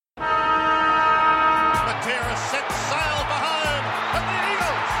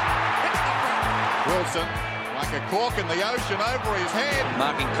Wilson, like a cork in the ocean over his head.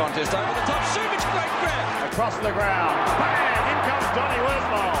 Marking contest over the top. Subich, great grab. Across the ground. Bang! In comes Donny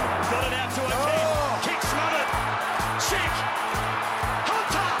Woodmore. Got it out to a kick smothered. Check.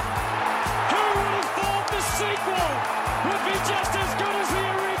 Hunter. Who would have thought the sequel would be just as good as the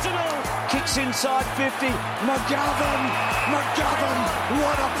original? Kicks inside 50. McGovern.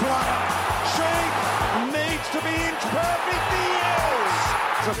 What a player. Sheik needs to be inch perfect. He is.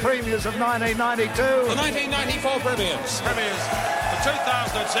 The premiers of 1992. The 1994 premiers. The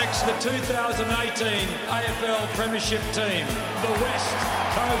 2006, the 2018 AFL Premiership team, the West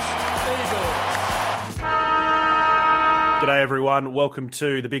Coast Eagles. G'day everyone, welcome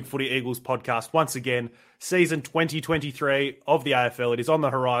to the Big Footy Eagles podcast. Once again, season 2023 of the AFL. It is on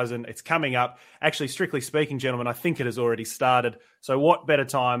the horizon, it's coming up. Actually, strictly speaking, gentlemen, I think it has already started. So what better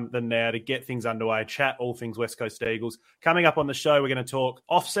time than now to get things underway, chat all things West Coast Eagles. Coming up on the show, we're going to talk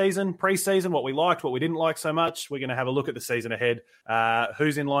off-season, pre-season, what we liked, what we didn't like so much. We're going to have a look at the season ahead.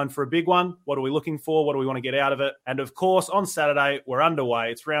 Who's in line for a big one? What are we looking for? What do we want to get out of it? And of course, on Saturday, we're underway.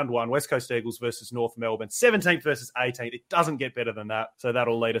 It's round one, West Coast Eagles versus North Melbourne. 17th versus 18th. It doesn't get better than that. So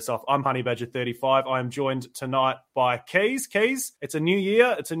that'll lead us off. I'm Honey Badger 35. I am joined tonight by Keys. Keys, it's a new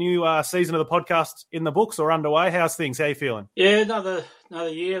year. It's a new season of the podcast in the books or underway. How's things? How are you feeling? Yeah, another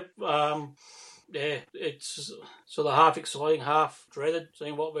year. It's sort of half exciting, half dreaded.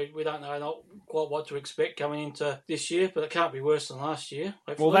 Seeing what we don't know, not quite what to expect coming into this year, but it can't be worse than last year.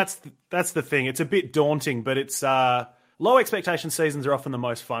 Hopefully. Well, that's the thing. It's a bit daunting, but it's low expectation seasons are often the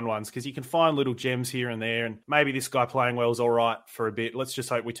most fun ones because you can find little gems here and there, and maybe this guy playing well is all right for a bit. Let's just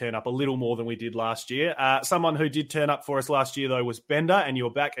hope we turn up a little more than we did last year. Someone who did turn up for us last year, though, was Bender, and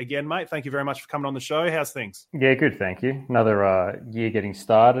you're back again, mate. Thank you very much for coming on the show. How's things? Yeah, good, thank you. Another year getting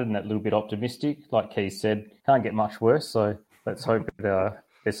started and that little bit optimistic. Like Keith said, can't get much worse, so let's hope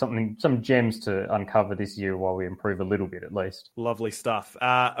there's some gems to uncover this year while we improve a little bit at least. Lovely stuff.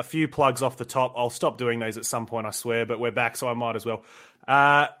 A few plugs off the top. I'll stop doing these at some point, I swear, but we're back, so I might as well.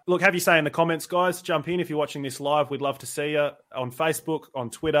 Look, have you say in the comments, guys. Jump in if you're watching this live. We'd love to see you on Facebook, on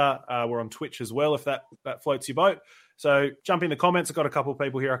Twitter. We're on Twitch as well, if that floats your boat. So jump in the comments. I've got a couple of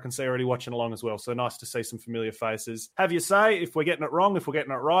people here I can see already watching along as well. So nice to see some familiar faces. Have your say if we're getting it wrong, if we're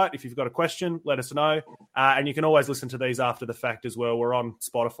getting it right. If you've got a question, let us know. And you can always listen to these after the fact as well. We're on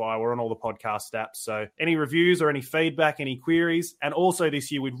Spotify. We're on all the podcast apps. So any reviews or any feedback, any queries. And also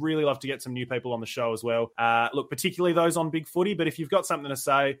this year, we'd really love to get some new people on the show as well. Look, particularly those on Big Footy. But if you've got something to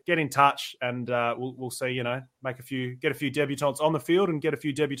say, get in touch and we'll see, get a few debutantes on the field and get a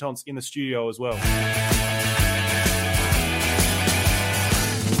few debutantes in the studio as well.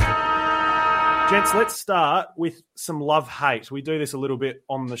 Gents, let's start with some love-hate. We do this a little bit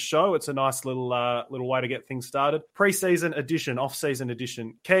on the show. It's a nice little way to get things started. Pre-season edition, off-season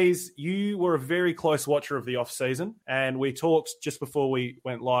edition. Keys, you were a very close watcher of the off-season, and we talked just before we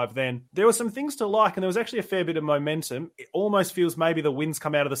went live then. There were some things to like, and there was actually a fair bit of momentum. It almost feels maybe the wind's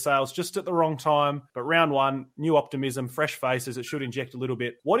come out of the sails just at the wrong time, but round one, new optimism, fresh faces. It should inject a little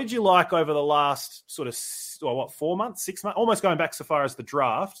bit. What did you like over the last sort of 4 months, 6 months, almost going back so far as the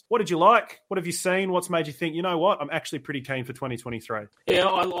draft? What did you like? What have you seen? What's made you think, you know what, I'm actually pretty keen for 2023? Yeah,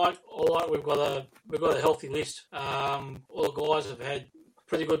 I like we've got a healthy list. All the guys have had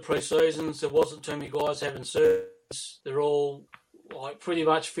pretty good pre-seasons. There wasn't too many guys having surgeries. They're all pretty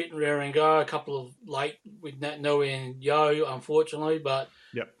much fit and raring and go. A couple of late with Nat Noe and Yo, unfortunately, but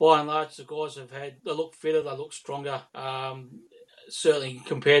by and large, the guys they look fitter, they look stronger. Certainly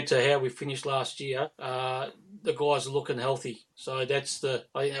compared to how we finished last year, the guys are looking healthy. So I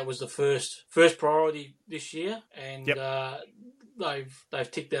think that was the first priority this year, and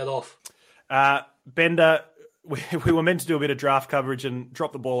they've ticked that off. Bender, we were meant to do a bit of draft coverage and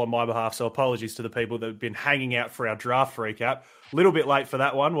drop the ball on my behalf, so apologies to the people that have been hanging out for our draft recap. A little bit late for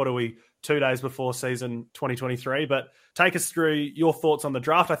that one. What are we, 2 days before season 2023? But take us through your thoughts on the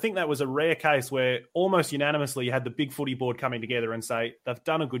draft. I think that was a rare case where almost unanimously you had the Big Footy board coming together and say they've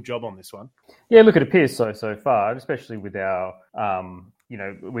done a good job on this one. Yeah, look, it appears so far, especially with our,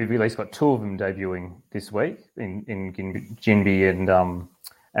 we've at least got two of them debuting this week in Ginbey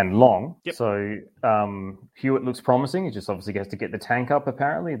and Long. Yep. So Hewitt looks promising. He just obviously has to get the tank up,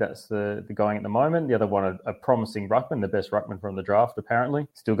 apparently. That's the going at the moment. The other one, a promising ruckman, the best ruckman from the draft, apparently.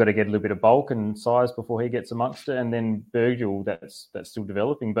 Still got to get a little bit of bulk and size before he gets amongst it. And then Burgill, that's still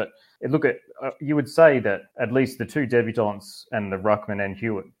developing. But look at you would say that at least the two debutants and the ruckman and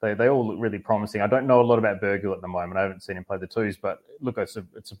Hewitt, they all look really promising. I don't know a lot about Burgill at the moment. I haven't seen him play the twos, but look, it's a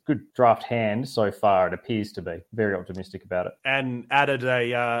good draft hand so far. It appears to be. Very optimistic about it. And added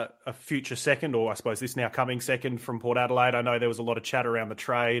a future second, or I suppose this now coming second from Port Adelaide. I know there was a lot of chat around the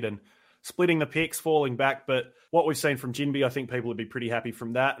trade and splitting the picks, falling back. But what we've seen from Ginbey, I think people would be pretty happy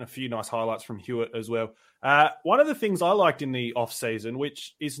from that, and a few nice highlights from Hewitt as well. One of the things I liked in the off-season,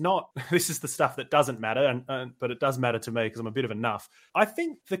 which is not, this is the stuff that doesn't matter, but it does matter to me because I'm a bit of a nuff. I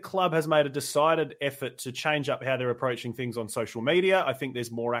think the club has made a decided effort to change up how they're approaching things on social media. I think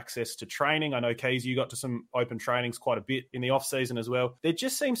there's more access to training. I know, Keys, you got to some open trainings quite a bit in the off-season as well. There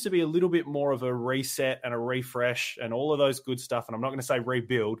just seems to be a little bit more of a reset and a refresh and all of those good stuff. And I'm not going to say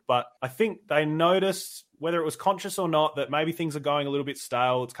rebuild, but I think they noticed, whether it was conscious or not, that maybe things are going a little bit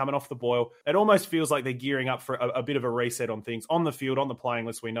stale. It's coming off the boil. It almost feels like they're gearing up for a bit of a reset on things on the field, on the playing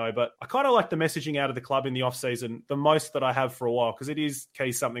list, we know. But I kind of like the messaging out of the club in the off-season the most that I have for a while, because it is,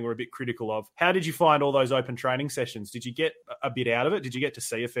 Keys, something we're a bit critical of. How did you find all those open training sessions? Did you get a bit out of it? Did you get to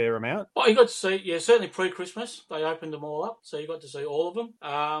see a fair amount? Well, you got to see, yeah, certainly pre-Christmas, they opened them all up. So you got to see all of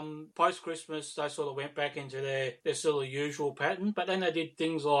them. Post-Christmas, they sort of went back into their sort of usual pattern. But then they did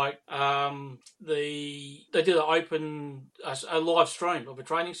things like they did an open a live stream of a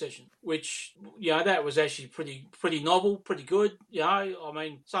training session, which, you know, that was actually pretty novel, pretty good. You know, I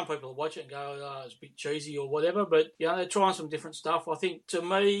mean, some people watch it and go, oh, it's a bit cheesy or whatever, but, you know, they're trying some different stuff. I think, to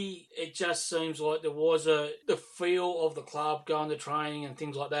me, it just seems like there was the feel of the club going to training and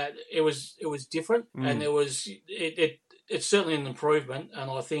things like that. It was different, and it's certainly an improvement.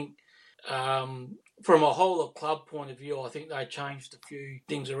 And I think, from a whole of club point of view, I think they changed a few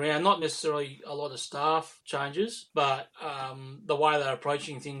things around. Not necessarily a lot of staff changes, but the way they're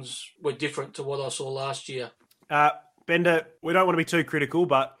approaching things were different to what I saw last year. Bender, we don't want to be too critical,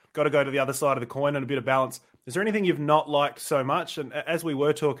 but got to go to the other side of the coin and a bit of balance. Is there anything you've not liked so much? And as we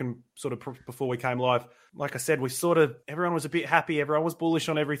were talking sort of before we came live, like I said, everyone was a bit happy. Everyone was bullish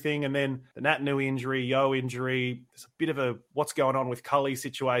on everything. And then the Naitanui injury, Yo injury, there's a bit of a what's going on with Cully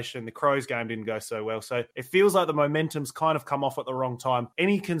situation. The Crows game didn't go so well. So it feels like the momentum's kind of come off at the wrong time.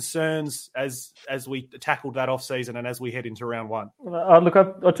 Any concerns as we tackled that off-season and as we head into round one? Look,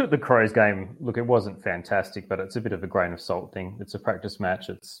 I took the Crows game. Look, it wasn't fantastic, but it's a bit of a grain of salt thing. It's a practice match.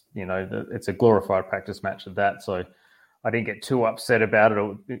 It's, you know, it's a glorified practice match of that. So I didn't get too upset about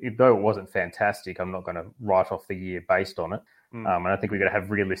it. Though it wasn't fantastic, I'm not going to write off the year based on it. And I think we've got to have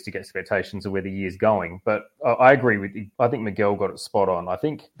realistic expectations of where the year's going. But I agree with you. I think Miguel got it spot on. I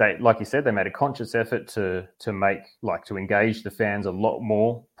think they, like you said, they made a conscious effort to engage the fans a lot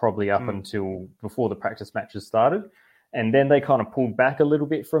more, probably up until before the practice matches started. And then they kind of pulled back a little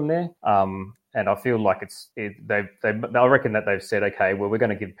bit from there. And I feel like I reckon that they've said, okay, well, we're going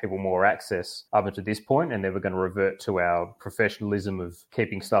to give people more access up until this point, and then we're going to revert to our professionalism of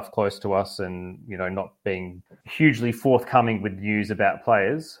keeping stuff close to us and, you know, not being hugely forthcoming with news about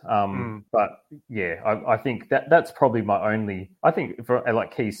players. But yeah, I think that's probably my only. I think,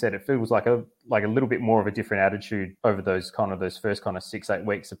 like Keith said, it feels like a little bit more of a different attitude over those first 6-8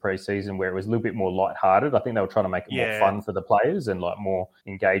 weeks of pre-season, where it was a little bit more lighthearted. I think they were trying to make it more fun for the players and like more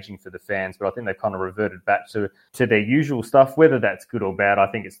engaging for the fans. But I think they've kind of reverted back to their usual stuff. Whether that's good or bad, I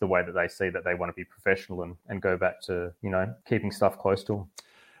think it's the way that they see that they want to be professional and go back to, you know, keeping stuff close to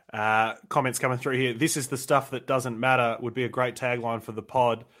them. Comments coming through here. This is the stuff that doesn't matter would be a great tagline for the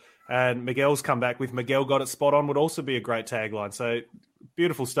pod. And Miguel's come back with Miguel got it spot on would also be a great tagline. So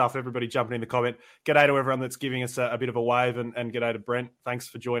beautiful stuff. Everybody jumping in the comment. G'day to everyone that's giving us a bit of a wave, and g'day to Brent. Thanks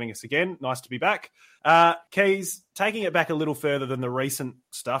for joining us again. Nice to be back. Keys, taking it back a little further than the recent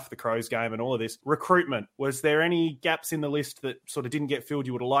stuff, the Crows game and all of this, recruitment. Was there any gaps in the list that sort of didn't get filled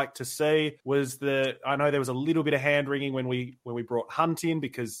you would have liked to see? I know there was a little bit of hand-wringing when we brought Hunt in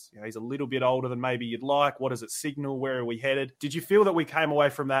because, you know, he's a little bit older than maybe you'd like. What does it signal? Where are we headed? Did you feel that we came away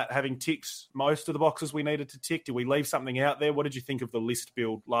from that having ticked most of the boxes we needed to tick? Did we leave something out there? What did you think of the list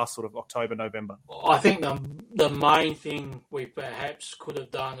build last sort of October, November? I think the main thing we perhaps could have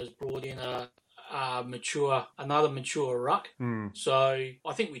done is brought in another mature ruck. So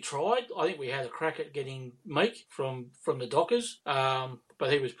I think we tried. I think we had a crack at getting Meek from the Dockers,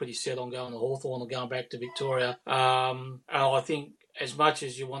 but he was pretty set on going to Hawthorn or going back to Victoria. And I think, as much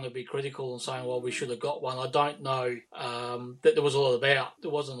as you want to be critical and saying, well, we should have got one, I don't know that there was a lot about.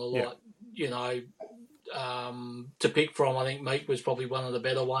 There wasn't a lot, you know, to pick from. I think Meek was probably one of the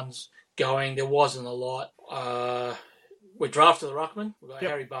better ones going. There wasn't a lot. We drafted the ruckman. We've got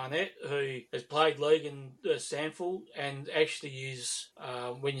Harry Barnett, who has played league in Sandford, and actually is,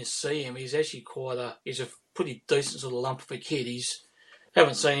 when you see him, he's actually he's a pretty decent sort of lump of a kid.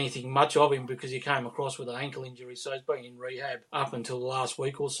 Haven't seen anything much of him because he came across with an ankle injury, so he's been in rehab up until the last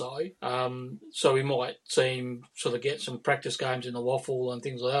week or so. So we might see him sort of get some practice games in the waffle and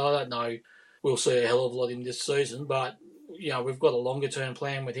things like that. I don't know. We'll see a hell of a lot of him this season, but, you know, we've got a longer-term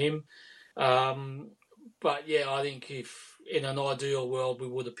plan with him. But, yeah, I think if in an ideal world, we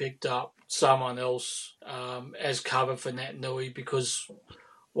would have picked up someone else as cover for Nat Nui, because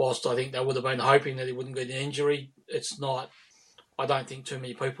whilst I think they would have been hoping that he wouldn't get an injury, it's not. I don't think too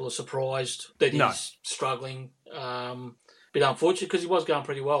many people are surprised that he's struggling. Bit unfortunate because he was going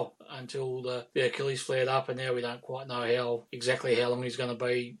pretty well until the Achilles flared up, and now we don't quite know exactly how long he's going to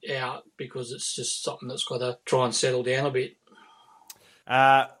be out, because it's just something that's got to try and settle down a bit.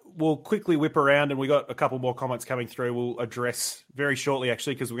 We'll quickly whip around, and we got a couple more comments coming through we'll address very shortly,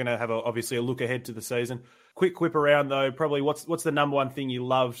 actually, because we're going to have obviously a look ahead to the season. Quick whip around, though, probably what's the number one thing you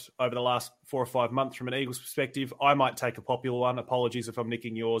loved over the last 4 or 5 months from an Eagles perspective? I might take a popular one. Apologies if I'm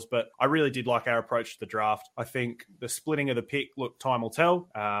nicking yours, but I really did like our approach to the draft. I think the splitting of the pick, look, time will tell.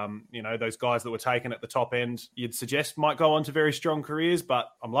 Those guys that were taken at the top end, you'd suggest might go on to very strong careers, but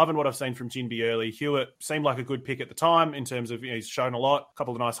I'm loving what I've seen from Ginbey early. Hewitt seemed like a good pick at the time in terms of, he's shown a lot, a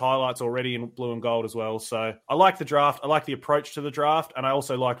couple of nice highlights already in blue and gold as well. So I like the draft. I like the approach to the draft, and I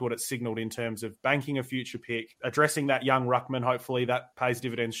also liked what it signalled in terms of banking a future pick, addressing that young ruckman. Hopefully that pays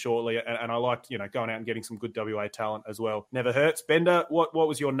dividends shortly, and I liked, going out and getting some good WA talent as well. Never hurts. Bender, what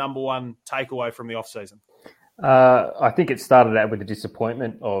was your number one takeaway from the off-season? I think it started out with the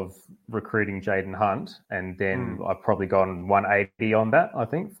disappointment of recruiting Jaden Hunt, and then I've probably gone 180 on that, I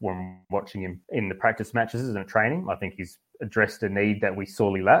think, from watching him in the practice matches and training. I think he's addressed a need that we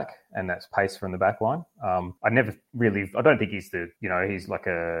sorely lack, and that's pace from the back line. I don't think he's he's like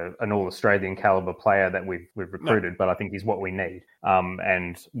an all-Australian caliber player that we've recruited, but I think he's what we need.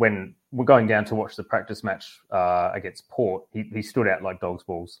 And when we're going down to watch the practice match against Port, he stood out like dog's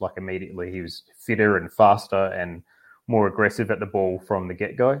balls, like immediately. He was fitter and faster and more aggressive at the ball from the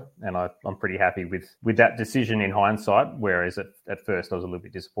get-go, and I'm pretty happy with that decision in hindsight, whereas at first I was a little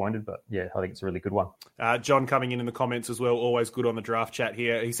bit disappointed, but yeah, I think it's a really good one. John coming in the comments as well, always good on the draft chat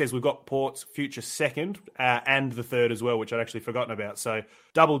here. He says we've got Port's future second and the third as well, which I'd actually forgotten about, so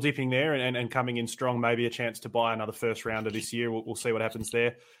double dipping there and coming in strong, maybe a chance to buy another first rounder this year. We'll see what happens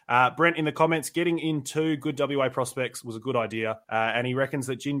there. Brent in the comments, getting into good WA prospects was a good idea, and he reckons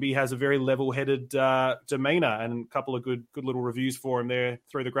that Ginbey has a very level-headed demeanour, and a couple of good little reviews for him there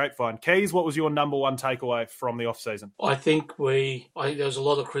through the grapevine. Keys, what was your number one takeaway from the off-season? I think there was a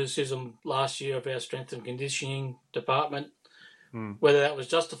lot of criticism last year of our strength and conditioning department. Whether that was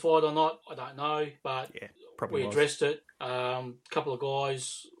justified or not, I don't know, but we addressed it. A couple of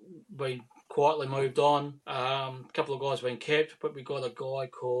guys been quietly moved on. A couple of guys been kept, but we got a guy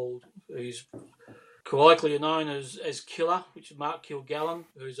who's colloquially known as Killer, which is Mark Kilgallen,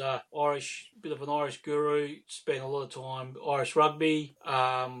 who's a bit of an Irish guru. Spent a lot of time Irish rugby.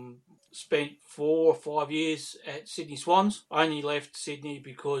 Spent 4 or 5 years at Sydney Swans. Only left Sydney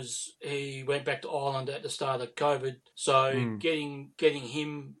because he went back to Ireland at the start of COVID. So getting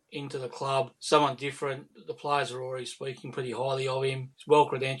him into the club, someone different. The players are already speaking pretty highly of him. He's well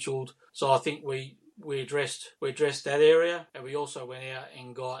credentialed. So I think we addressed that area, and we also went out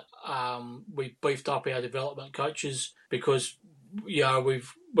and we beefed up our development coaches, because we're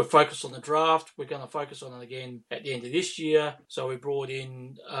focused on the draft. We're going to focus on it again at the end of this year. So we brought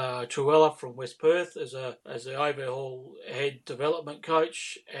in Truella from West Perth as the overall head development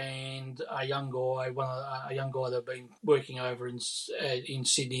coach, and a young guy that have been working over in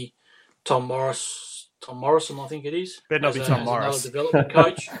Sydney, Tom Morrison, I think it is. Better not be Tom Morris. Another development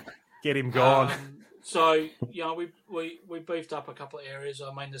coach. Get him gone. So, we beefed up a couple of areas.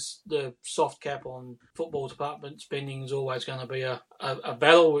 I mean, the soft cap on football department spending is always going to be a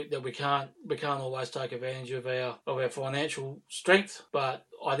battle that we can't always take advantage of our financial strength. But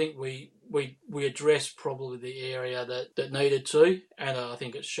I think we addressed probably the area that needed to, and I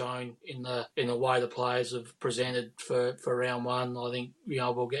think it's shown in the way the players have presented for round one. I think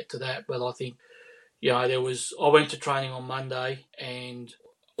we'll get to that, but I think I went to training on Monday, and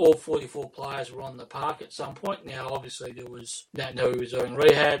all 44 players were on the park at some point. Now, obviously, there was Nat Nui was doing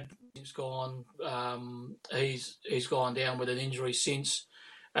rehab. He's gone. He's gone down with an injury since,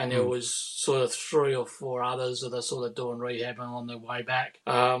 and there was sort of 3 or 4 others that are sort of doing rehab and on their way back.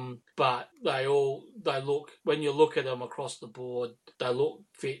 But they look, when you look at them across the board, they look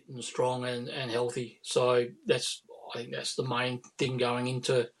fit and strong and healthy. So I think that's the main thing going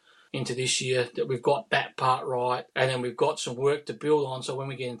into this year, that we've got that part right, and then we've got some work to build on. So when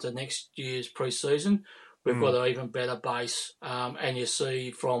we get into next year's pre-season, we've got an even better base. And you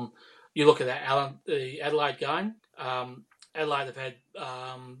see you look at the Adelaide game. Adelaide have had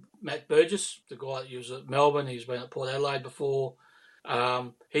Matt Burgess, the guy that was at Melbourne. He's been at Port Adelaide before.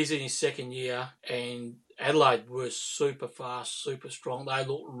 He's in his second year, and Adelaide were super fast, super strong. They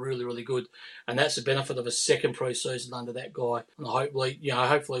looked really, really good. And that's the benefit of a second pre-season under that guy. And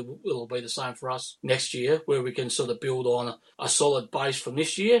hopefully it'll be the same for us next year, where we can sort of build on a solid base from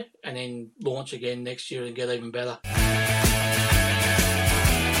this year and then launch again next year and get even better.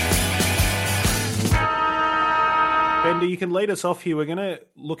 Bender, you can lead us off here. We're going to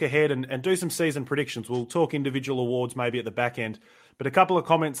look ahead and do some season predictions. We'll talk individual awards maybe at the back end. But a couple of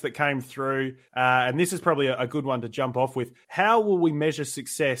comments that came through, and this is probably a good one to jump off with. How will we measure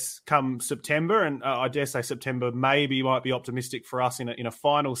success come September? And I dare say September maybe might be optimistic for us in a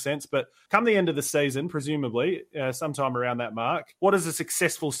final sense. But come the end of the season, presumably, sometime around that mark, what does a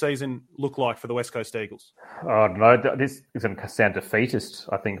successful season look like for the West Coast Eagles? Oh, no, this isn't sound defeatist,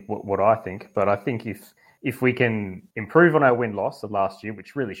 I think, what I think. But I think if we can improve on our win-loss of last year,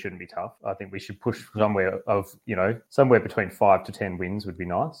 which really shouldn't be tough, I think we should push somewhere between 5 to 10 wins would be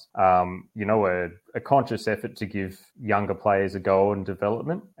nice. A conscious effort to give younger players a go in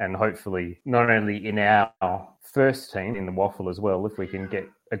development, and hopefully not only in our first team in the Waffle as well, if we can get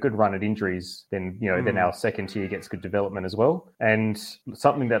a good run at injuries, then then our second tier gets good development as well, and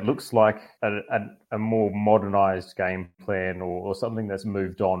something that looks like a more modernised game plan or something that's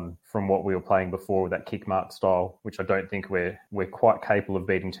moved on from what we were playing before with that kick mark style, which I don't think we're quite capable of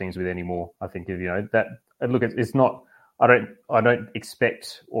beating teams with anymore. I think that. And look, it's not. I don't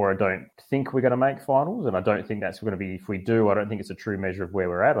expect, or I don't think we're going to make finals, and I don't think that's going to be, if we do, I don't think it's a true measure of where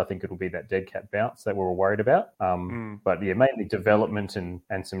we're at. I think it'll be that dead cat bounce that we're worried about. But yeah, mainly development and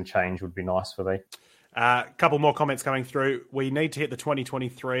some change would be nice for me. A couple more comments coming through. We need to hit the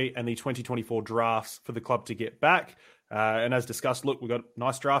 2023 and the 2024 drafts for the club to get back. And as discussed, look, we've got a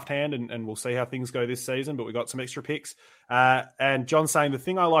nice draft hand and we'll see how things go this season, but we've got some extra picks. And John's saying the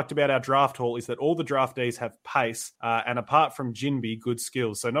thing I liked about our draft haul is that all the draftees have pace and apart from Jinby, good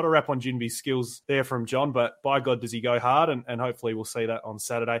skills. So not a rap on Jinby's skills there from John, but by God, does he go hard? And hopefully we'll see that on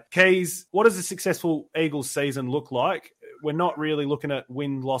Saturday. Keys, what does a successful Eagles season look like? We're not really looking at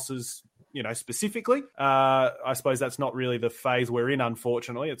win-losses specifically. I suppose that's not really the phase we're in,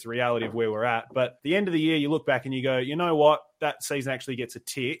 unfortunately. It's a reality of where we're at. But at the end of the year, you look back and you go, you know what? That season actually gets a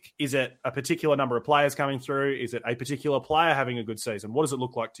tick. Is it a particular number of players coming through? Is it a particular player having a good season? What does it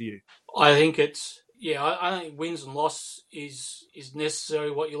look like to you? I think I think wins and loss is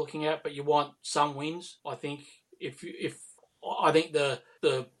necessary what you're looking at, but you want some wins. I think I think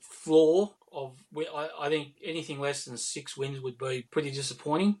the floor I think anything less than 6 wins would be pretty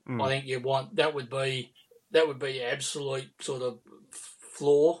disappointing. I think that would be absolute sort of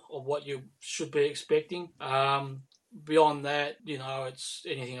floor of what you should be expecting. Beyond that, it's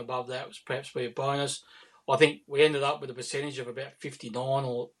anything above that would perhaps be a bonus. I think we ended up with a percentage of about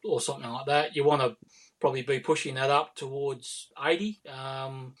 59 or something like that. You want to probably be pushing that up towards 80,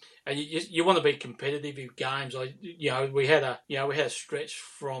 and you want to be competitive in games. We had a stretch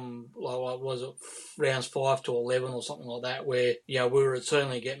from rounds 5 to 11 or something like that, where we were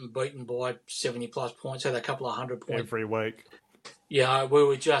eternally getting beaten by 70+ points. Had a couple of 100 points every week. We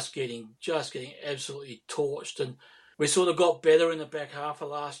were just getting absolutely torched, and we sort of got better in the back half of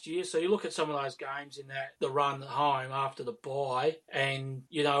last year. So you look at some of those games in the run home after the bye, and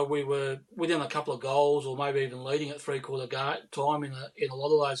we were within a couple of goals, or maybe even leading at three-quarter time in a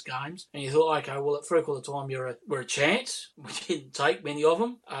lot of those games. And you thought, okay, well at three-quarter time we're a chance. We didn't take many of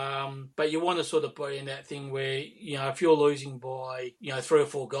them, but you want to sort of be in that thing where if you're losing by 3 or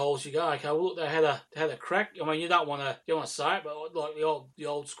 4 goals, you go, okay, well look, they had a crack. I mean, you don't want to say it, but like the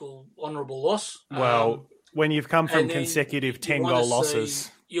old school honourable loss. Well. When you've come from consecutive 10-goal losses.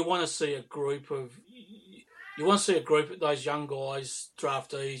 You want to see a group of those young guys,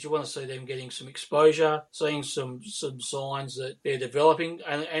 draftees, you want to see them getting some exposure, seeing some signs that they're developing,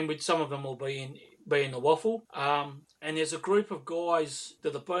 and with some of them will be in the Waffle. And there's a group of guys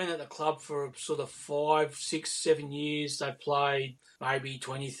that have been at the club for sort of 5, 6, 7 years. They've played maybe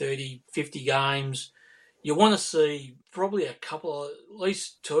 20, 30, 50 games. You want to see probably a couple, at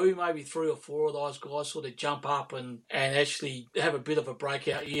least 2, maybe 3 or 4 of those guys sort of jump up and actually have a bit of a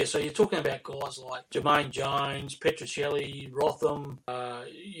breakout year. So you're talking about guys like Jermaine Jones, Petruccelli, Rotham,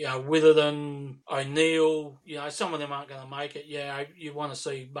 Witherden, O'Neill. Some of them aren't going to make it. You want to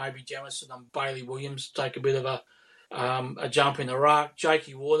see maybe Jamison and Bailey Williams take a bit of a jump in the ruck.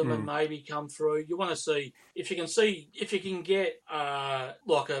 Jakey Waterman maybe come through. You want to see if you can get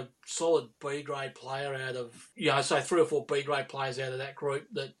like a solid B grade player out of say 3 or 4 B grade players out of that group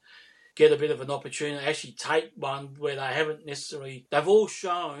that get a bit of an opportunity, actually take one where they haven't necessarily... They've all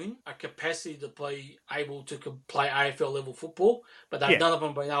shown a capacity to be able to play AFL level football, but none of them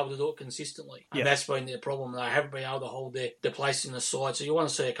have been able to do it consistently. And that's been their problem. They haven't been able to hold their place in the side. So you want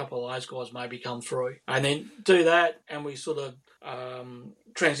to see a couple of those guys maybe come through. And then do that, and we sort of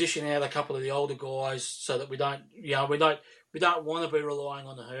transition out a couple of the older guys so that we don't want to be relying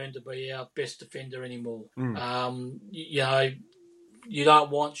on the Hearn to be our best defender anymore. You don't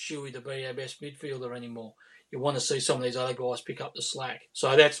want Shuey to be our best midfielder anymore. You want to see some of these other guys pick up the slack.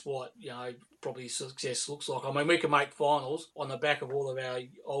 So that's what, probably success looks like. I mean, we can make finals on the back of all of our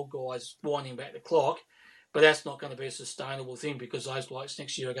old guys winding back the clock, but that's not going to be a sustainable thing because those blokes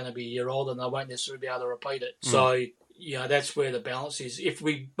next year are going to be a year older and they won't necessarily be able to repeat it. So, that's where the balance is. If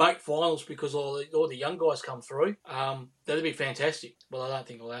we make finals because all the young guys come through, that'd be fantastic. But I don't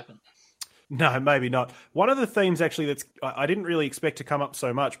think it'll happen. No, maybe not. One of the themes actually I didn't really expect to come up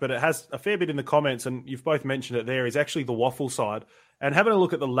so much, but it has a fair bit in the comments, and you've both mentioned it there, is actually the waffle side. And having a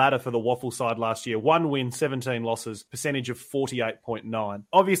look at the ladder for the waffle side last year, 1 win, 17 losses, percentage of 48.9.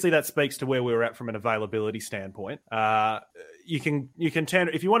 Obviously, that speaks to where we were at from an availability standpoint. You can turn,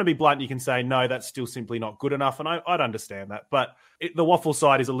 if you want to be blunt, you can say, no, that's still simply not good enough. And I'd understand that. But the waffle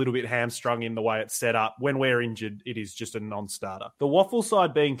side is a little bit hamstrung in the way it's set up. When we're injured, it is just a non-starter. The waffle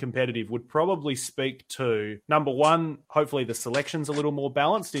side being competitive would probably speak to, number one, hopefully the selection's a little more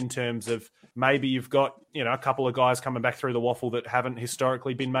balanced in terms of maybe you've got, a couple of guys coming back through the waffle that haven't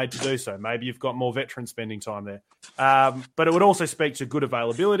historically been made to do so. Maybe you've got more veterans spending time there. But it would also speak to good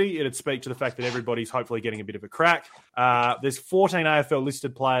availability. It'd speak to the fact that everybody's hopefully getting a bit of a crack. There's 14 AFL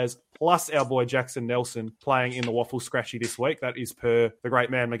listed players plus our boy Jackson Nelson playing in the waffle scratchy this week. That is per the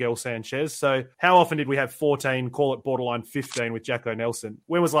great man Miguel Sanchez. So how often did we have 14, call it borderline 15 with Jacko Nelson?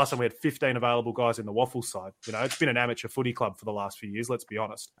 When was the last time we had 15 available guys in the waffle side? It's been an amateur footy club for the last few years, let's be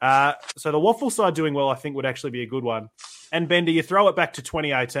honest. So the waffle side doing well, I think, would actually be a good one. And Bender, you throw it back to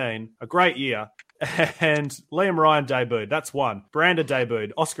 2018, a great year. And Liam Ryan debuted. That's 1. Brander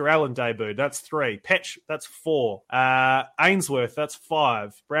debuted. Oscar Allen debuted. That's 3. Petch, that's 4. Ainsworth, that's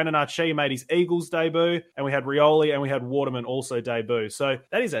 5. Brandon Archie made his Eagles debut. And we had Rioli and we had Waterman also debut. So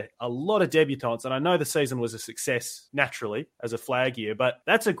that is a lot of debutants. And I know the season was a success naturally as a flag year, but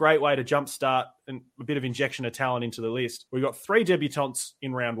that's a great way to jumpstart and a bit of injection of talent into the list. We've got 3 debutants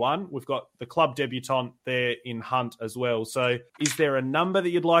in round 1. We've got the club debutant there in Hunt as well. So is there a number that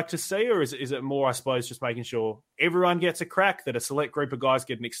you'd like to see, or is it more, I suppose, just making sure everyone gets a crack, that a select group of guys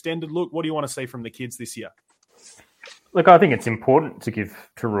get an extended look? What do you want to see from the kids this year? Look, I think it's important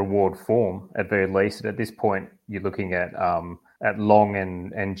to reward form at very least. At this point, you're looking at Long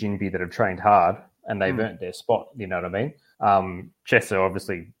and Jinby that have trained hard and they've earned their spot. You know what I mean? Chesser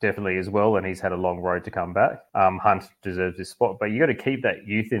obviously definitely as well, and he's had a long road to come back. Hunt deserves his spot, but you got to keep that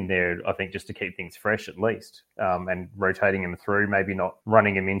youth in there, I think, just to keep things fresh at least, and rotating him through, maybe not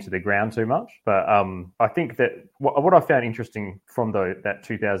running him into the ground too much. But I think that what I found interesting from that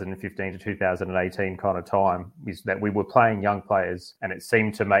 2015 to 2018 kind of time is that we were playing young players, and it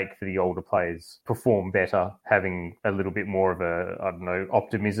seemed to make the older players perform better, having a little bit more of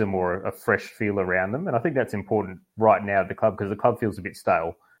optimism or a fresh feel around them. And I think that's important right now at the club, because the club feels a bit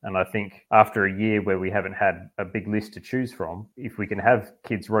stale. And I think after a year where we haven't had a big list to choose from, if we can have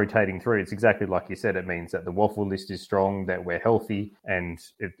kids rotating through, it's exactly like you said. It means that the waffle list is strong, that we're healthy, and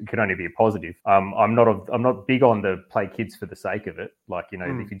it can only be a positive. I'm not big on the play kids for the sake of it. Like,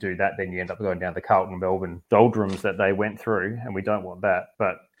 if you do that, then you end up going down the Carlton Melbourne doldrums that they went through, and we don't want that.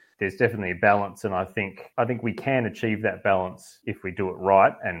 But there's definitely a balance, and I think we can achieve that balance if we do it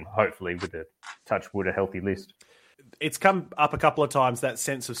right, and hopefully with a touch wood, a healthy list. It's come up a couple of times, that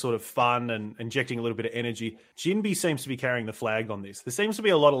sense of sort of fun and injecting a little bit of energy. Jinby seems to be carrying the flag on this. There seems to be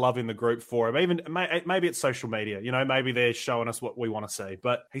a lot of love in the group for him. Even maybe it's social media. Maybe they're showing us what we want to see.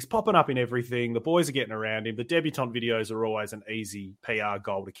 But he's popping up in everything. The boys are getting around him. The debutante videos are always an easy PR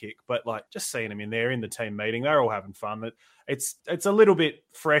goal to kick. But just seeing him in there in the team meeting, they're all having fun. It's a little bit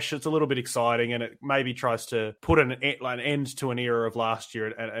fresh. It's a little bit exciting, and it maybe tries to put an end to an era of last year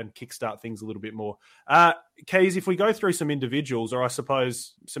and kickstart things a little bit more. Keys, if we go through some individuals, or I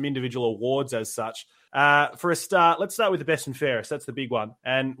suppose some individual awards as such, for a start, let's start with the best and fairest. That's the big one.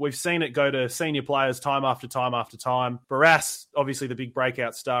 And we've seen it go to senior players time after time after time. Barras, obviously the big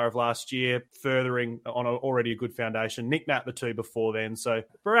breakout star of last year, furthering on already a good foundation. Nick Nat, the 2 before then. So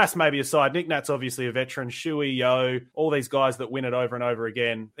Barras maybe aside. Nick Nat's obviously a veteran. Shuey, Yo, all these guys that win it over and over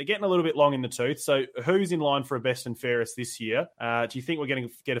again. They're getting a little bit long in the tooth. So who's in line for a best and fairest this year? Do you think we're going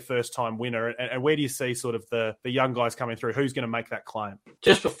to get a first-time winner? And where do you see sort of the young guys coming through? Who's going to make that claim?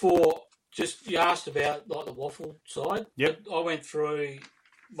 You asked about the waffle side. Yep. I went through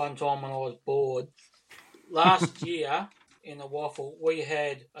one time when I was bored. Last year in the Waffle, we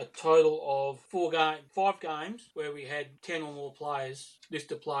had a total of 5 games where we had 10 or more players,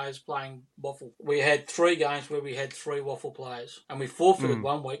 listed players playing Waffle. We had 3 games where we had 3 Waffle players, and we forfeited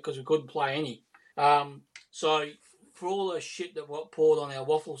one week because we couldn't play any. So for all the shit that poured on our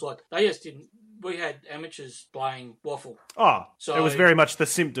Waffles, like they just didn't. We had amateurs playing Waffle. Oh, so it was very much the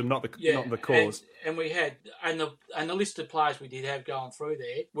symptom, not the cause. And we had and the listed players we did have going through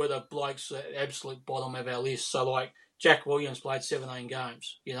there were the blokes at the absolute bottom of our list. So like Jack Williams played 17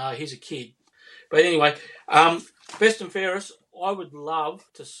 games. You know, he's a kid. But anyway, best and fairest, I would love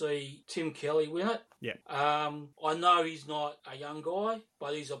to see Tim Kelly win it. Yeah. I know he's not a young guy,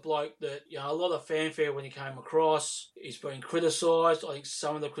 but he's a bloke that, you know, a lot of fanfare when he came across. He's been criticised. I think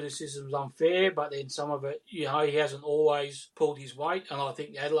some of the criticism is unfair, but then some of it, you know, he hasn't always pulled his weight. And I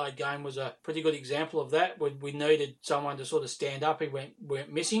think the Adelaide game was a pretty good example of that. When we needed someone to sort of stand up, he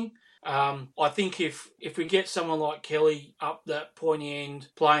went missing. I think if we get someone like Kelly up that pointy end,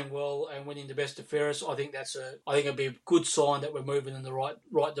 playing well and winning the best of fairest, I think it'd be a good sign that we're moving in the right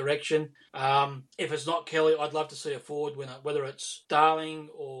direction. If it's not Kelly, I'd love to see a forward winner, whether it's Darling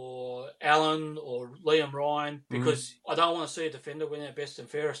or Allen or Liam Ryan, because I don't want to see a defender win our best and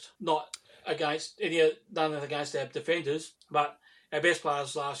fairest. Not against none against our defenders, but our best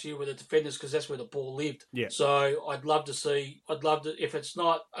players last year were the defenders because that's where the ball lived. Yeah. So I'd love to if it's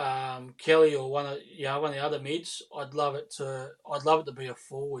not Kelly or one of the other mids, I'd love it to be a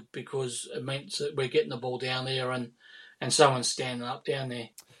forward because it means that we're getting the ball down there and someone's standing up down there.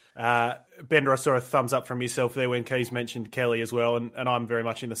 Bender, I saw a thumbs up from yourself there when Keys mentioned Kelly as well, and I'm very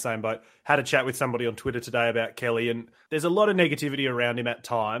much in the same boat. Had a chat with somebody on Twitter today about Kelly, and there's a lot of negativity around him at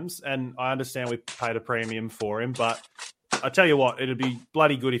times, and I understand we paid a premium for him, but I tell you what, it'd be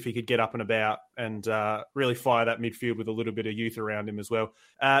bloody good if he could get up and about and really fire that midfield with a little bit of youth around him as well.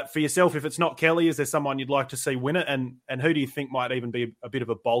 For yourself, if it's not Kelly, is there someone you'd like to see win it? And who do you think might even be a bit of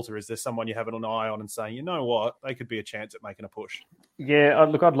a bolter? Is there someone you have an eye on and saying, you know what, they could be a chance at making a push? Yeah,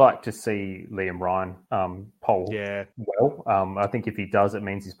 look, I'd like to see Liam Ryan poll well. I think if he does, it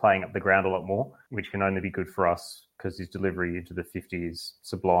means he's playing up the ground a lot more, which can only be good for us because his delivery into the 50 is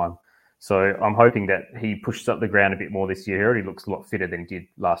sublime. So I'm hoping that he pushes up the ground a bit more this year. He already looks a lot fitter than he did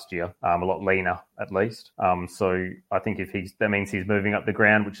last year, a lot leaner at least. So I think that means he's moving up the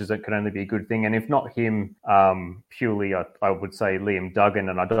ground, which can only be a good thing. And if not him, purely I would say Liam Duggan,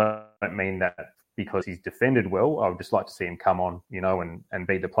 and I don't mean that because he's defended well. I would just like to see him come on, and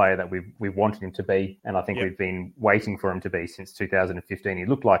be the player that we wanted him to be. And I think we've been waiting for him to be since 2015. He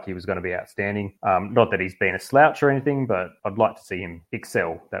looked like he was going to be outstanding. Not that he's been a slouch or anything, but I'd like to see him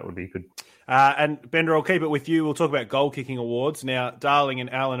excel. That would be good. And Bender, I'll keep it with you. We'll talk about goal kicking awards. Now, Darling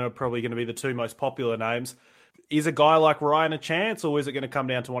and Allen are probably going to be the 2 most popular names. Is a guy like Ryan a chance, or is it going to come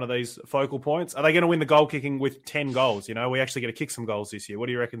down to one of these focal points? Are they going to win the goal kicking with 10 goals? We actually get to kick some goals this year. What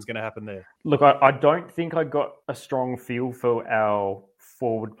do you reckon is going to happen there? Look, I don't think I got a strong feel for our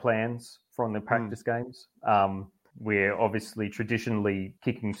forward plans from the practice games. We're obviously traditionally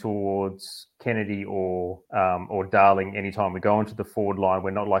kicking towards Kennedy or Darling anytime we go into the forward line.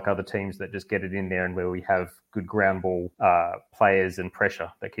 We're not like other teams that just get it in there and where we have good ground ball players and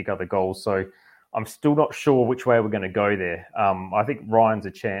pressure that kick other goals. So I'm still not sure which way we're going to go there. I think Ryan's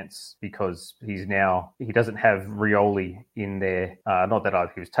a chance because he doesn't have Rioli in there. Not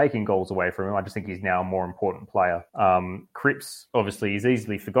that he was taking goals away from him. I just think he's now a more important player. Cripps, obviously, is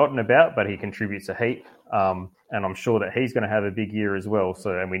easily forgotten about, but he contributes a heap. And I'm sure that he's going to have a big year as well.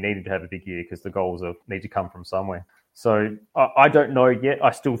 And we needed to have a big year because the goals need to come from somewhere. So I don't know yet.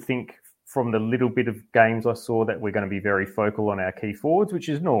 I still think from the little bit of games I saw that we're going to be very focal on our key forwards, which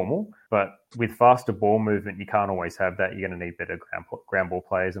is normal. But with faster ball movement, you can't always have that. You're going to need better ground ball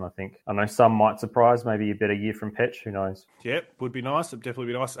players. And I know some might surprise, maybe a better year from Petch. Who knows? Yep, would be nice. It'd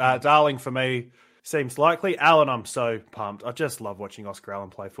definitely be nice. Darling, for me, seems likely. Allen, I'm so pumped. I just love watching Oscar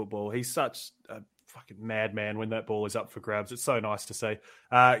Allen play football. He's such a fucking madman when that ball is up for grabs. It's so nice to see.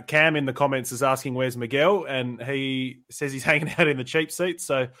 Cam in the comments is asking where's Miguel, and he says he's hanging out in the cheap seats.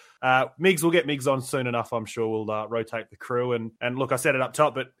 So Miggs, we'll get Miggs on soon enough. I'm sure we'll rotate the crew. And look, I said it up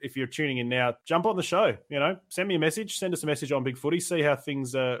top, but if you're tuning in now, jump on the show. Send me a message. Send us a message on Big Footy. See how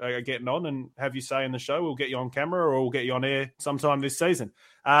things are getting on, and have you say in the show. We'll get you on camera, or we'll get you on air sometime this season.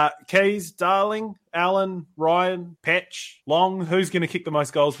 Keys, Darling, Allen, Ryan, Petch, Long. Who's going to kick the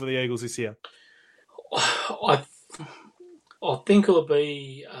most goals for the Eagles this year? I think it'll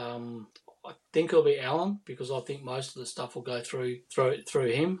be Allen, because I think most of the stuff will go through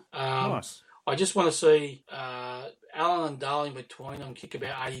him. Nice. I just want to see Allen and Darling between them kick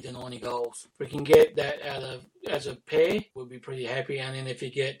about 80 to 90 goals. If we can get that out of as a pair, we'll be pretty happy. And then if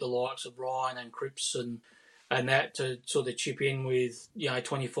you get the likes of Ryan and Cripps and that to sort of chip in with,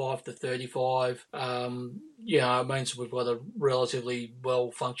 25 to 35, it means we've got a relatively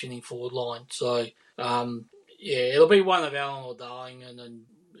well-functioning forward line. So, it'll be one of Allen or Darling, and then,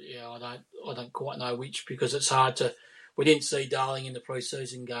 I don't quite know which, because it's hard to. We didn't see Darling in the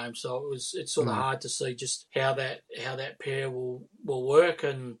pre-season game, so it's sort of hard to see just how that pair will work,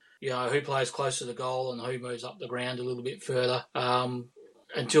 and who plays close to the goal and who moves up the ground a little bit further.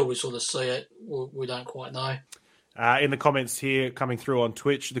 Until we sort of see it, we don't quite know. In the comments here coming through on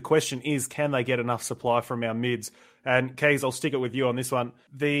Twitch, the question is, can they get enough supply from our mids? And Keys, I'll stick it with you on this one.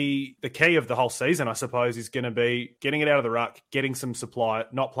 The key of the whole season, I suppose, is going to be getting it out of the ruck, getting some supply,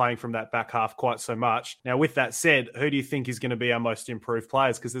 not playing from that back half quite so much. Now, with that said, who do you think is going to be our most improved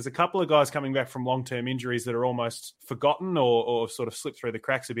players? Because there's a couple of guys coming back from long-term injuries that are almost forgotten or sort of slipped through the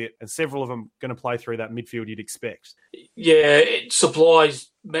cracks a bit, and several of them going to play through that midfield you'd expect. Yeah,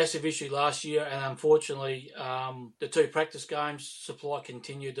 supplies massive issue last year, and unfortunately, the 2 practice games, supply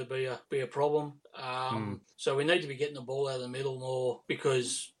continued to be a problem. So we need to be getting the ball out of the middle more,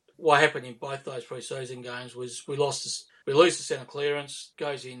 because what happened in both those pre-season games was we lose the centre clearance,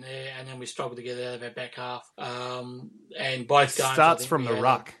 goes in there, and then we struggle to get it out of our back half. And both games starts from the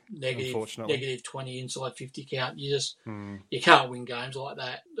ruck. Negative 20 inside 50 count. You can't win games like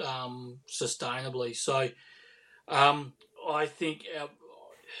that sustainably. So I think our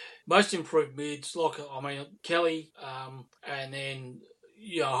most improved mids, Kelly, and then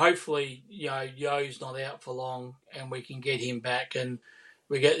hopefully Yo's not out for long, and we can get him back, and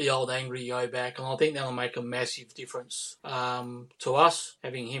we get the old angry Yo back, and I think that'll make a massive difference to us,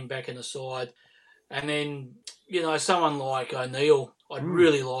 having him back in the side. And then, someone like O'Neill, I'd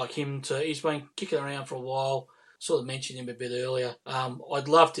really like him to. He's been kicking around for a while. Sort of mentioned him a bit earlier. I'd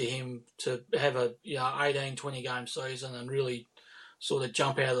love him to have a 18, 20 game season and really sort of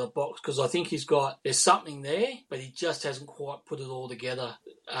jump out of the box, because I think there's something there, but he just hasn't quite put it all together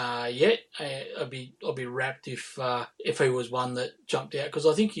yet. I'd be rapt if he was one that jumped out, because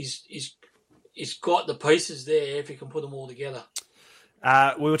I think he's got the pieces there if he can put them all together.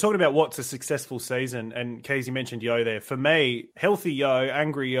 We were talking about what's a successful season, and Keys, you mentioned Yo there. For me, healthy Yo,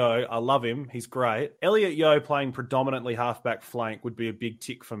 angry Yo, I love him. He's great. Elliot Yo playing predominantly halfback flank would be a big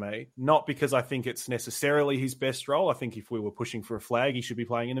tick for me. Not because I think it's necessarily his best role. I think if we were pushing for a flag, he should be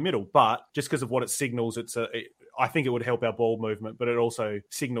playing in the middle. But just because of what it signals, I think it would help our ball movement, but it also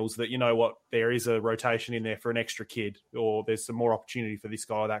signals that, there is a rotation in there for an extra kid, or there's some more opportunity for this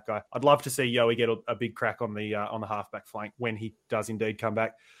guy or that guy. I'd love to see Yoey get a big crack on the halfback flank when he does indeed come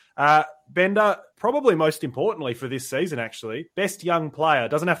back. Bender, probably most importantly for this season, actually, best young player.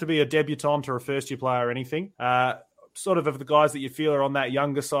 Doesn't have to be a debutant or a first-year player or anything. Sort of the guys that you feel are on that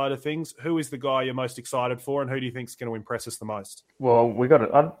younger side of things, who is the guy you're most excited for, and who do you think is going to impress us the most? Well,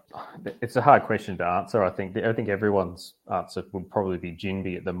 it's a hard question to answer. I think everyone's answer would probably be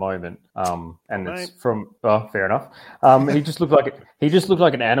Jinby at the moment, it's from. Oh, fair enough. He just looked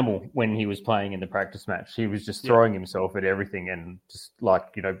like an animal when he was playing in the practice match. He was just throwing himself at everything, and just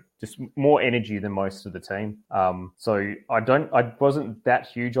just more energy than most of the team. So I wasn't that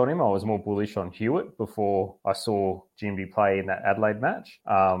huge on him. I was more bullish on Hewitt before I saw Jinby play in that Adelaide match.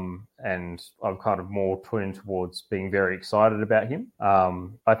 And I'm kind of more turned towards being very excited about him.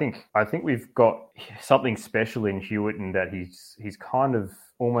 I think we've got something special in Hewitt, in that he's kind of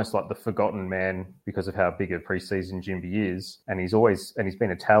almost like the forgotten man because of how big a preseason Jinby is. And he's been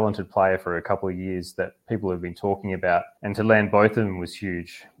a talented player for a couple of years that people have been talking about. And to land both of them was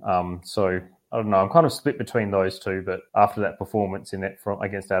huge. So I don't know. I'm kind of split between those two, but after that performance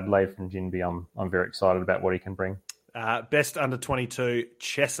against Adelaide from Jinby, I'm very excited about what he can bring. Best under 22,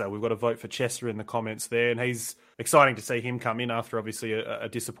 Chesser. We've got a vote for Chesser in the comments there, and he's exciting to see him come in after obviously a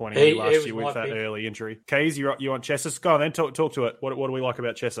disappointing year last year with that early injury. Keys, you want Chesser? Go on then, talk to it. What do we like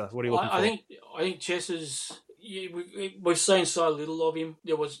about Chesser? What are you looking for? I think Chesser's. We've seen so little of him.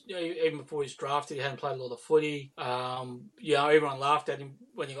 There was, even before he was drafted, he hadn't played a lot of footy. Everyone laughed at him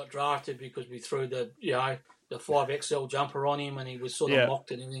when he got drafted because we threw the 5XL jumper on him, and he was sort of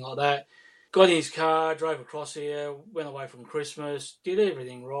mocked and everything like that. Got in his car, drove across here, went away from Christmas, did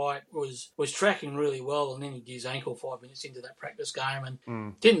everything right, was tracking really well, and then he did his ankle 5 minutes into that practice game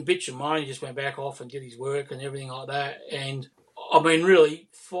and didn't bitch and moan. He just went back off and did his work and everything like that. And, I mean, really,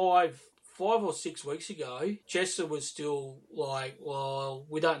 5 or 6 weeks ago, Chester was still like, well,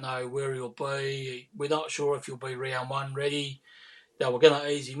 we don't know where he'll be. We're not sure if he'll be round one ready. they were going to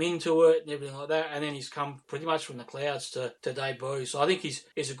ease him into it and everything like that, and then he's come pretty much from the clouds to debut. So I think he's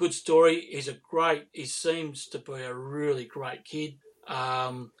a good story. He seems to be a really great kid.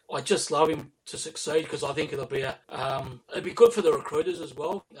 I just love him to succeed because I think it'll be it'd be good for the recruiters as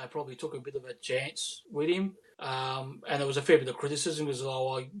well. They probably took a bit of a chance with him. And there was a fair bit of criticism because,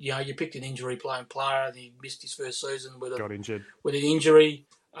 you picked an injury-playing player and he missed his first season with an injury.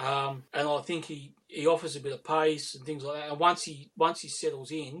 And I think he offers a bit of pace and things like that. And once he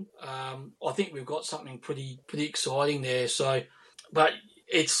settles in, I think we've got something pretty exciting there. So, but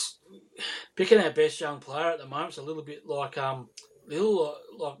it's picking our best young player at the moment. It's a little bit like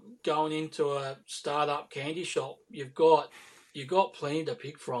going into a startup candy shop. You've got plenty to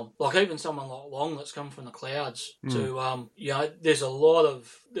pick from. Like even someone like Long that's come from the clouds to there's a lot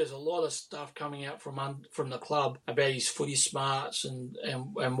of stuff coming out from the club about his footy smarts and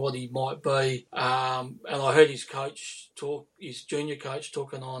what he might be. And I heard his junior coach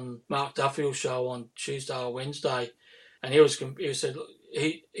talking on Mark Duffield's show on Tuesday or Wednesday, and he said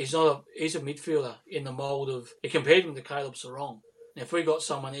he's a midfielder in the mould of. He compared him to Caleb Sarong. And if we got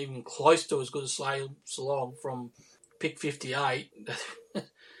someone even close to as good as Sarong from pick 58,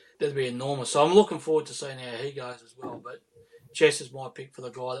 that'd be enormous. So I'm looking forward to seeing how he goes as well. But Chess is my pick for the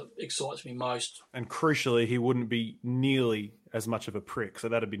guy that excites me most. And crucially, he wouldn't be nearly as much of a prick, so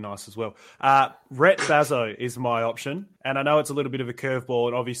that'd be nice as well. Rhett Bazzo is my option, and I know it's a little bit of a curveball,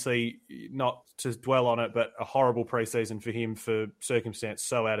 and obviously not to dwell on it, but a horrible preseason for him for circumstance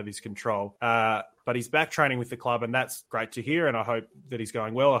so out of his control. But he's back training with the club, and that's great to hear, and I hope that he's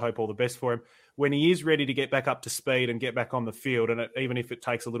going well. I hope all the best for him. When he is ready to get back up to speed and get back on the field, and even if it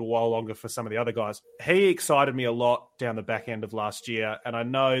takes a little while longer for some of the other guys, he excited me a lot down the back end of last year. And I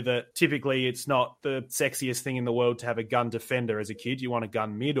know that typically it's not the sexiest thing in the world to have a gun defender as a kid. You want a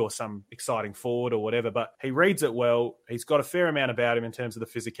gun mid or some exciting forward or whatever, but he reads it well. He's got a fair amount about him in terms of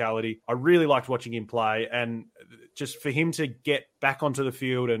the physicality. I really liked watching him play, and just for him to get back onto the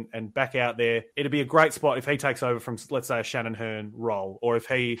field and back out there, it'd be a great spot if he takes over from, let's say, a Shannon Hearn role, or if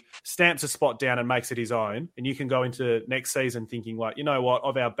he stamps a spot down and makes it his own, and you can go into next season thinking like, you know what,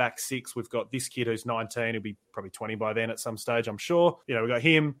 of our back six, we've got this kid who's 19, he'll be probably 20 by then at some stage, I'm sure. We've got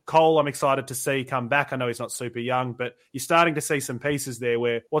him. Cole, I'm excited to see come back. I know he's not super young, but you're starting to see some pieces there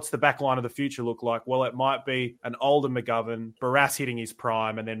where what's the back line of the future look like? Well, it might be an older McGovern, Barras hitting his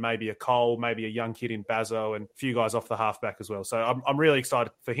prime, and then maybe a Cole, maybe a young kid in Bazzo, and a few guys off the halfback as well. So I'm really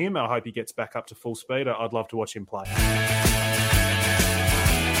excited for him. I hope he gets back up to full speed. I'd love to watch him play.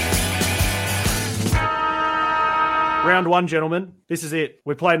 Round one, gentlemen. This is it.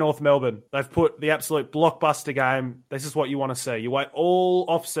 We play North Melbourne. They've put the absolute blockbuster game. This is what you want to see. You wait all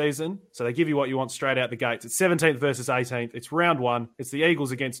off-season, so they give you what you want straight out the gates. It's 17th versus 18th. It's round one. It's the Eagles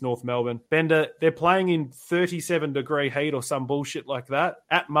against North Melbourne. Bender, they're playing in 37-degree heat or some bullshit like that.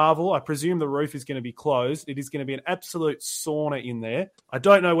 At Marvel, I presume the roof is going to be closed. It is going to be an absolute sauna in there. I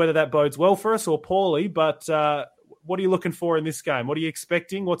don't know whether that bodes well for us or poorly, but what are you looking for in this game? What are you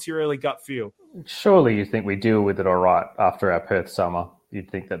expecting? What's your early gut feel? Surely you think we deal with it all right after our Perth summer. You'd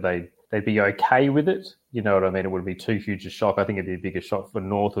think that they'd be okay with it. You know what I mean? It wouldn't be too huge a shock. I think it'd be a bigger shock for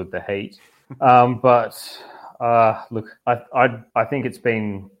North with the heat. Look, I think it's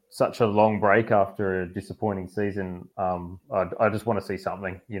been such a long break after a disappointing season. I just want to see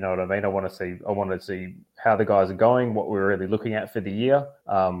something. You know what I mean? I want to see how the guys are going, what we're really looking at for the year.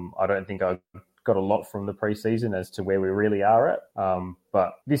 I don't think I got a lot from the preseason as to where we really are at.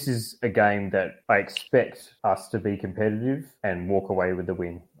 But this is a game that I expect us to be competitive and walk away with the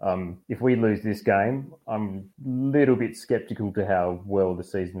win. If we lose this game, I'm a little bit skeptical to how well the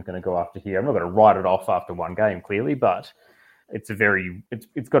season's going to go after here. I'm not going to write it off after one game, clearly, but it's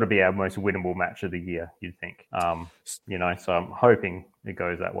got to be our most winnable match of the year, you'd think. So I'm hoping it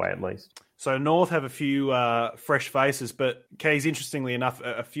goes that way at least. So North have a few fresh faces, but Keys, interestingly enough,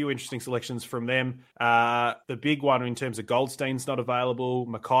 a few interesting selections from them. The big one in terms of Goldstein's not available,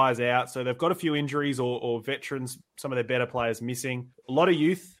 Mackay's out, so they've got a few injuries or veterans, some of their better players missing. A lot of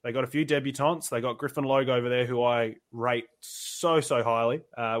youth. They got a few debutants. They got Griffin Logue over there, who I rate so highly,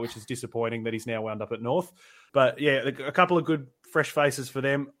 which is disappointing that he's now wound up at North. But yeah, a couple of good fresh faces for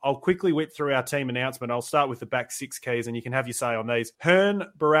them. I'll quickly whip through our team announcement. I'll start with the back six, Keys, and you can have your say on these. Hearn,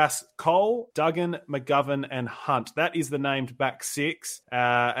 Barras, Cole, Duggan, McGovern, and Hunt. That is the named back six.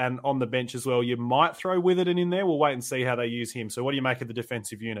 And on the bench as well, you might throw Witherden in there. We'll wait and see how they use him. So what do you make of the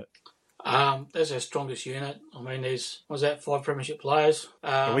defensive unit? That's our strongest unit. I mean, was that 5 premiership players?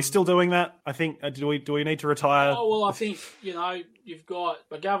 Are we still doing that? I think. Do we need to retire? Oh well, I think you've got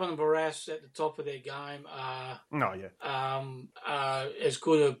McGovern and Barras at the top of their game. As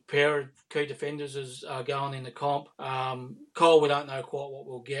good a pair of key defenders as going in the comp. Cole, we don't know quite what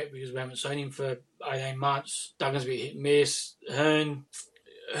we'll get because we haven't seen him for 18 months. Duggan's a bit hit and miss. Hearn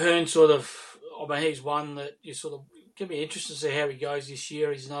sort of. I mean, he's one that you sort of. Can be interesting to see how he goes this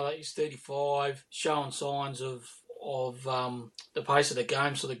year. He's 35, showing signs of the pace of the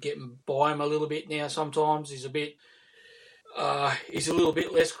game sort of getting by him a little bit now. Sometimes he's a little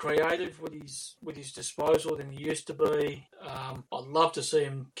bit less creative with his disposal than he used to be. I'd love to see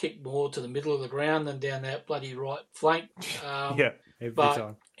him kick more to the middle of the ground than down that bloody right flank. Every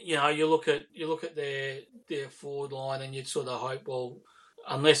time. You look at their forward line and you'd sort of hope, well,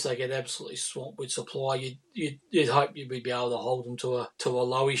 unless they get absolutely swamped with supply, you'd hope you'd be able to hold them to a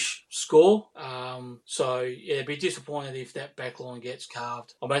lowish score. It'd be disappointed if that back line gets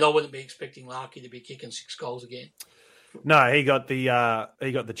carved. I mean, I wouldn't be expecting Larky to be kicking 6 goals again. No, he got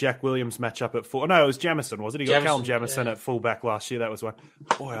the Jack Williams matchup at full. No, it was Jamison, wasn't it? He got Callum Jamison at fullback last year. That was one.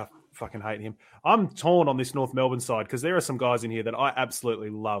 Boy, I fucking hate him. I'm torn on this North Melbourne side because there are some guys in here that I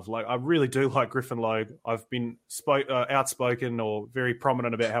absolutely love. Like, I really do like Griffin Logue. I've been outspoken or very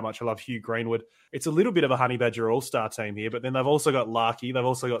prominent about how much I love Hugh Greenwood. It's a little bit of a Honey Badger all-star team here, but then they've also got Larky, they've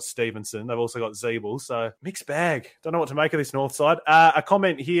also got Stevenson, they've also got Zeeble, so mixed bag. Don't know what to make of this North side. A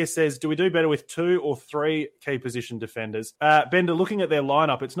comment here says, do we do better with 2 or 3 key position defenders? Bender, looking at their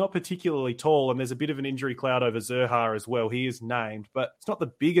lineup, it's not particularly tall, and there's a bit of an injury cloud over Zerha as well. He is named, but it's not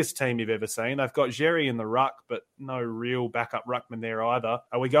the biggest team you've ever seen. They've got Jerry in the ruck, but no real backup ruckman there either.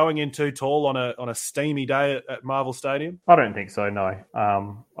 Are we going in too tall on a steamy day at Marvel Stadium? I don't think so, no.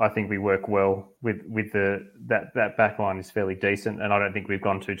 I think we work well with that back line is fairly decent, and I don't think we've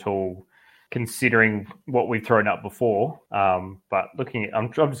gone too tall considering what we've thrown up before. But looking at,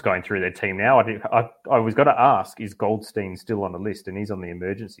 I'm just going through their team now. I was going to ask, is Goldstein still on the list? And he's on the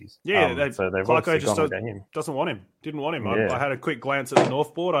emergencies. Yeah, so they've Clarko just gone without him. Doesn't want him. Didn't want him. Yeah. I had a quick glance at the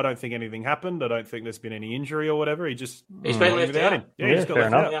North board. I don't think anything happened. I don't think there's been any injury or whatever. He's been left without out. him. Yeah, he's got fair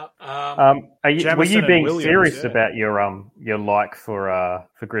left enough. out. Were you being Williams, serious about your like for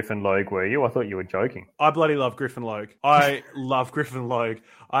Griffin Logue? Were you? I thought you were joking. I bloody love Griffin Logue. I love Griffin Logue.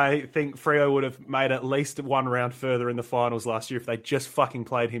 I think Freo would have made at least one round further in the finals last year if they just fucking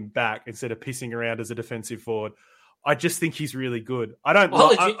played him back instead of pissing around as a defensive forward. I just think he's really good. I don't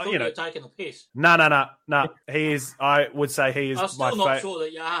you're taking a piss. No. He is. I would say he is. I'm still not sure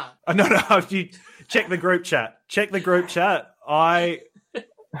that you are. No. If you check the group chat, I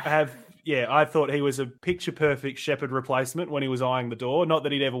have. Yeah, I thought he was a picture-perfect Shepherd replacement when he was eyeing the door. Not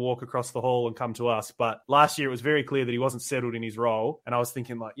that he'd ever walk across the hall and come to us, but last year it was very clear that he wasn't settled in his role. And I was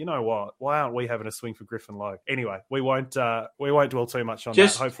thinking, like, you know what? Why aren't we having a swing for Griffin Logue? Anyway, we won't dwell too much on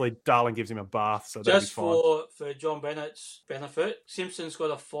that. Hopefully, Darling gives him a bath, so that'll be fine. Just for John Bennett's benefit, Simpson's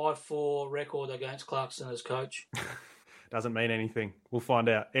got a 5-4 record against Clarkson as coach. Doesn't mean anything. We'll find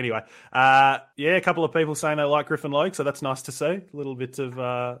out. Anyway, a couple of people saying they like Griffin Logue, so that's nice to see. A little bit of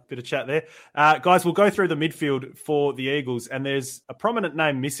chat there. Guys, we'll go through the midfield for the Eagles, and there's a prominent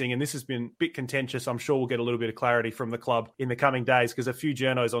name missing, and this has been a bit contentious. I'm sure we'll get a little bit of clarity from the club in the coming days, because a few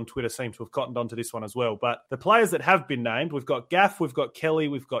journos on Twitter seem to have cottoned onto this one as well. But the players that have been named, we've got Gaff, we've got Kelly,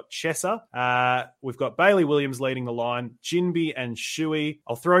 we've got Chesser, we've got Bailey Williams leading the line, Jinby and Shuey.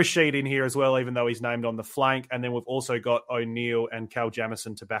 I'll throw Sheed in here as well, even though he's named on the flank, and then we've also got O'Neill and Cal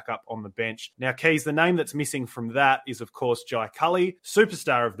Jamison to back up on the bench. Now, Keys, the name that's missing from that is, of course, Jai Cully,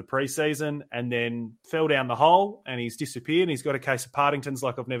 superstar of the preseason, and then fell down the hole and he's disappeared. And he's got a case of Partington's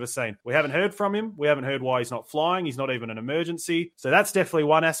like I've never seen. We haven't heard from him. We haven't heard why he's not flying. He's not even an emergency. So that's definitely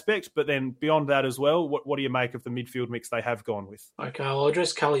one aspect. But then beyond that as well, what do you make of the midfield mix they have gone with? Okay, I'll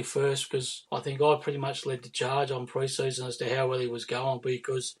address Cully first because I think I pretty much led the charge on preseason as to how well he was going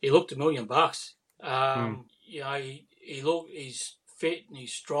because he looked $1 million. He's fit and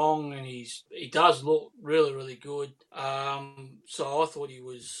he's strong and he does look really, really good. So I thought I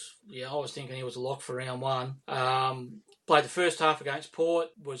was thinking he was a lock for round one. Played the first half against Port,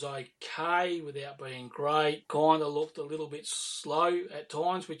 was okay without being great. Kind of looked a little bit slow at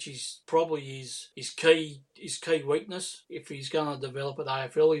times, which is probably his key weakness. If he's going to develop at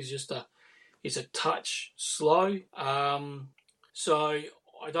AFL, he's a touch slow. And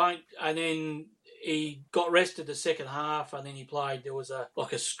then he got rested the second half, and then he played. There was a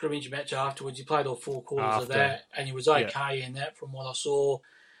scrimmage match afterwards. He played all 4 quarters of that, and he was okay in that from what I saw.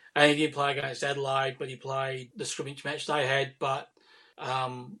 And he did play against Adelaide, but he played the scrimmage match they had. But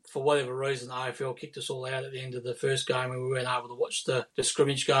For whatever reason, the AFL kicked us all out at the end of the first game and we weren't able to watch the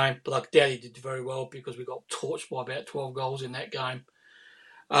scrimmage game. But I doubt he did very well because we got torched by about 12 goals in that game.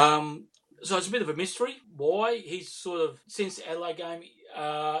 So it's a bit of a mystery why he's sort of, since the Adelaide game,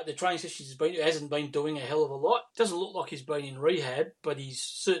 the training sessions hasn't been doing a hell of a lot. Doesn't look like he's been in rehab, but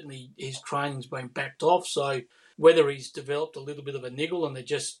his training's been backed off. So whether he's developed a little bit of a niggle and they're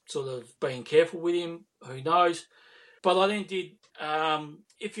just sort of being careful with him, who knows? But I then did,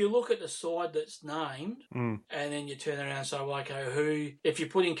 if you look at the side that's named and then you turn around and say, well, okay, if you're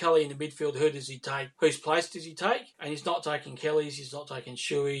putting Kelly in the midfield, who does he take? Whose place does he take? And he's not taking Kelly's, he's not taking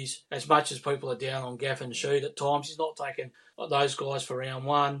Shuey's. As much as people are down on Gaff and Shoot at times, he's not taking those guys for round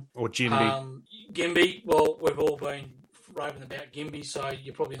one. Or Gimby. Gimby, well, we've all been raving about Gimby, so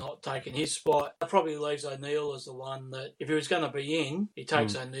you're probably not taking his spot. That probably leaves O'Neill as the one that, if he was going to be in, he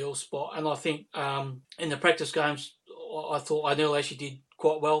takes O'Neill's spot. And I think in the practice games, I thought O'Neill actually did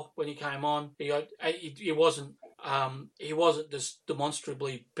quite well when he came on. He wasn't just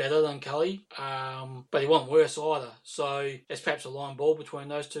demonstrably better than Kelly, but he wasn't worse either. So there's perhaps a line ball between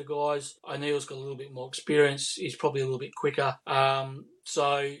those two guys. O'Neill's got a little bit more experience. He's probably a little bit quicker.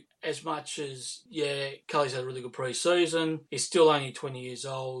 So as much as, Kelly's had a really good pre-season, he's still only 20 years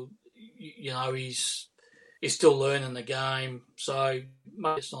old. He's still learning the game. So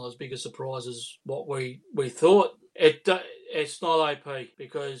maybe it's not as big a surprise as what we thought. It's not AP,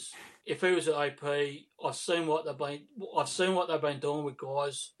 because if he was at AP, I've seen what they've been doing with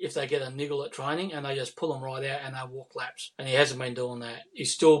guys if they get a niggle at training and they just pull them right out and they walk laps. And he hasn't been doing that.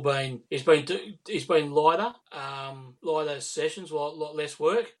 He's been lighter sessions, a lot less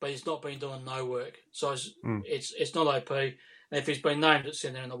work, but he's not been doing no work. So it's not AP. And if he's been named at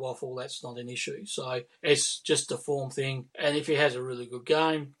centre in the waffle, that's not an issue. So it's just a form thing. And if he has a really good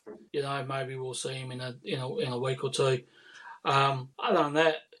game, maybe we'll see him in a week or two. Other than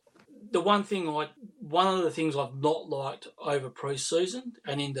that, one of the things I've not liked over pre-season,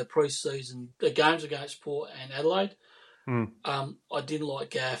 and in the pre-season, the games against Port and Adelaide, I didn't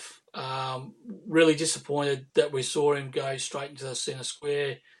like Gaff. Really disappointed that we saw him go straight into the centre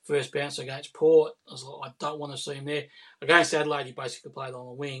square. First bounce against Port, I was like, I don't want to see him there. Against Adelaide, he basically played on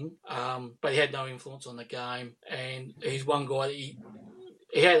the wing, but he had no influence on the game. And he's one guy that he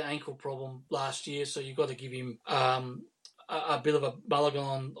had an ankle problem last year, so you've got to give him a bit of a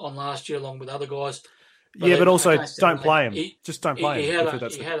mulligan on last year along with other guys. But also don't play him. Just don't play him.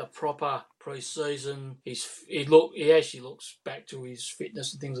 He had a proper pre-season. He actually looks back to his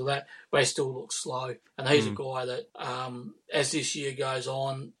fitness and things like that, but he still looks slow. And he's a guy that, as this year goes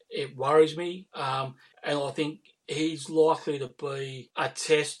on, it worries me. And I think he's likely to be a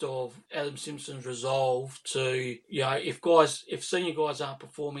test of Adam Simpson's resolve to, if senior guys aren't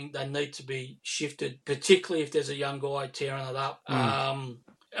performing, they need to be shifted, particularly if there's a young guy tearing it up.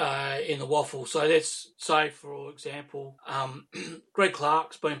 In the waffle. So let's say, for example, Greg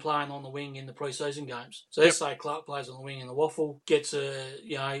Clark's been playing on the wing in the pre-season games. So let's say Clark plays on the wing in the waffle, gets a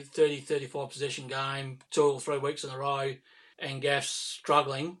 30-35 possession game 2 or 3 weeks in a row, and Gaff's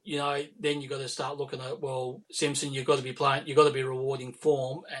struggling, then you've got to start looking at, well, Simpson, you've got to be rewarding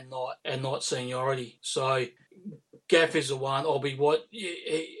form and not seniority. So Gaff is the one.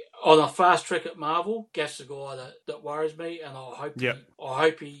 On a fast track at Marvel, Gaff's the guy that worries me, and I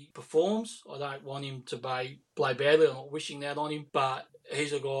hope he performs. I don't want him to play badly. I'm not wishing that on him, but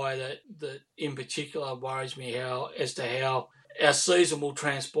he's a guy that in particular worries me as to how our season will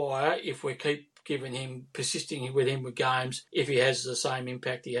transpire if we keep persisting with him with games, if he has the same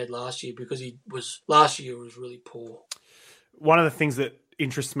impact he had last year, because last year was really poor. One of the things that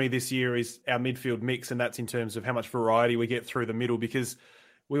interests me this year is our midfield mix, and that's in terms of how much variety we get through the middle, because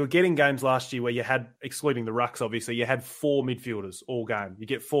we were getting games last year where you had, excluding the rucks, obviously, you had 4 midfielders all game. You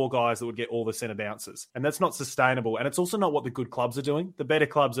get 4 guys that would get all the centre bounces. And that's not sustainable. And it's also not what the good clubs are doing. The better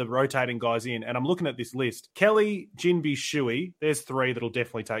clubs are rotating guys in. And I'm looking at this list. Kelly, Ginbey, Shuey, there's 3 that'll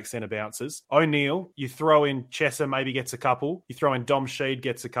definitely take centre bounces. O'Neill, you throw in Chesser, maybe gets a couple. You throw in Dom Sheed,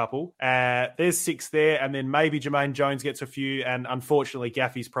 gets a couple. There's 6 there. And then maybe Jermaine Jones gets a few. And unfortunately,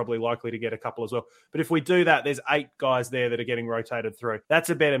 Gaffey's probably likely to get a couple as well. But if we do that, there's 8 guys there that are getting rotated through. That's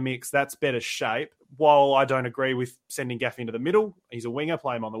a better mix, that's better shape. While I don't agree with sending Gaffey into the middle, he's a winger,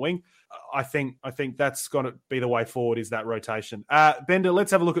 play him on the wing. I think that's going to be the way forward, is that rotation. Bender,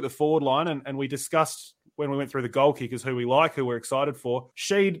 let's have a look at the forward line, and we discussed when we went through the goal kickers who we like, who we're excited for.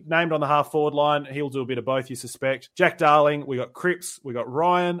 Sheed named on the half-forward line. He'll do a bit of both, you suspect. Jack Darling, we got Cripps, we got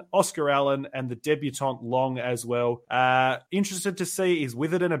Ryan, Oscar Allen, and the debutant Long as well. Interested to see, is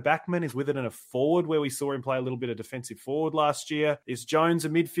Witherden a backman? Is Witherden a forward, where we saw him play a little bit of defensive forward last year? Is Jones a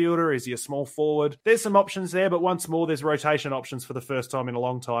midfielder? Is he a small forward? There's some options there, but once more, there's rotation options for the first time in a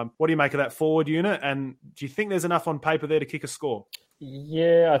long time. What do you make of that forward unit? And do you think there's enough on paper there to kick a score?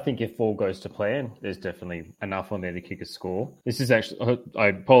 Yeah, I think if all goes to plan, there's definitely enough on there to kick a score. This is actually, I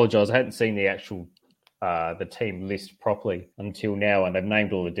apologise, I hadn't seen the actual the team list properly until now, and they've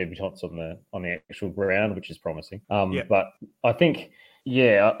named all the debutants on the actual ground, which is promising. But I think,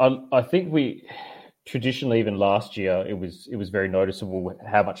 I think we traditionally, even last year, it was very noticeable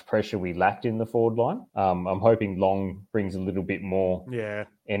how much pressure we lacked in the forward line. I'm hoping Long brings a little bit more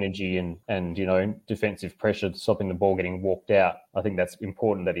energy and defensive pressure, stopping the ball getting walked out. I think that's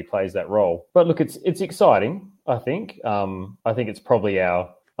important that he plays that role. But look, it's exciting. I think it's probably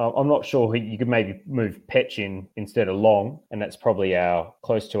our. I'm not sure you could maybe move Petch in instead of Long, and that's probably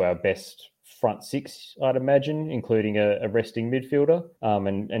close to our best front six, I'd imagine, including a resting midfielder.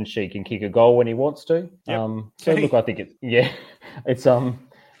 And she can kick a goal when he wants to. Yep. So look, I think it's I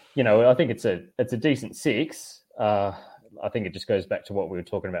think it's a decent six. I think it just goes back to what we were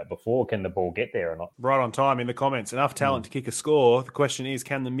talking about before. Can the ball get there or not? Right on time in the comments. Enough talent to kick a score. The question is,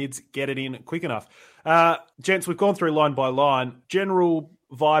 can the mids get it in quick enough? Gents, we've gone through line by line. General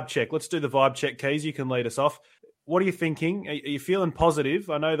vibe check. Let's do the vibe check, Keys. You can lead us off. What are you thinking? Are you feeling positive?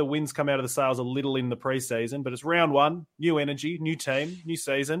 I know the wins come out of the sails a little in the preseason, but it's round one, new energy, new team, new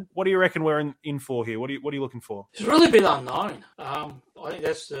season. What do you reckon we're in for here? What are you looking for? It's really a bit unknown. I think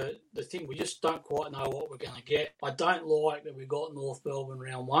that's the thing. We just don't quite know what we're going to get. I don't like that we got North Melbourne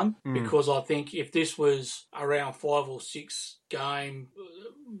round one because I think if this was a round 5 or 6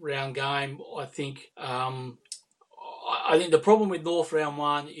 round game, I think the problem with North round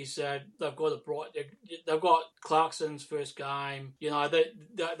one is that they've got Clarkson's first game. They've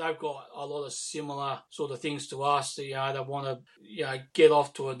got a lot of similar sort of things to us. They want to get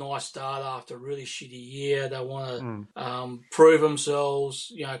off to a nice start after a really shitty year. They want to prove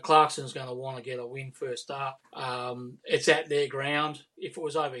themselves. Clarkson's going to want to get a win first up. It's at their ground. If it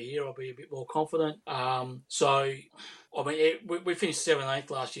was over here, I'll be a bit more confident. We finished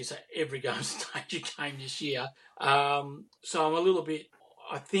 17th last year, so every game's a danger game this year. So I'm a little bit.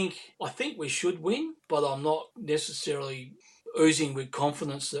 I think we should win, but I'm not necessarily oozing with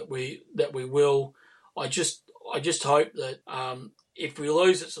confidence that we will. I just hope that if we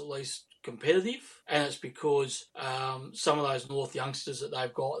lose, it's at least competitive, and it's because some of those North youngsters that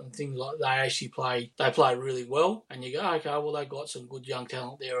they've got and things like they play really well, and you go, okay, well, they've got some good young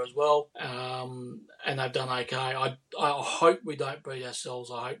talent there as well, and they've done okay. I hope we don't beat ourselves.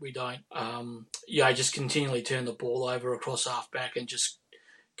 I hope we don't just continually turn the ball over across half back and just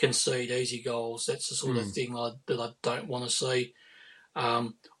concede easy goals. That's the sort of thing that I don't want to see. I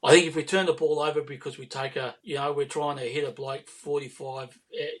think if we turn the ball over because we take we're trying to hit a bloke 45,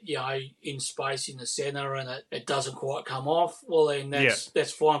 in space in the centre and it doesn't quite come off, well then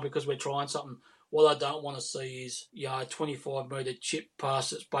that's fine because we're trying something. What I don't want to see is, a 25-metre chip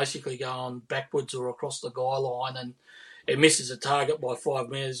pass that's basically going backwards or across the guy line and it misses a target by 5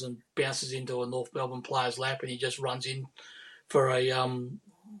 metres and bounces into a North Melbourne player's lap and he just runs in for a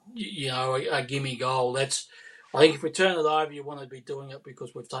gimme goal. I think if we turn it over, you want to be doing it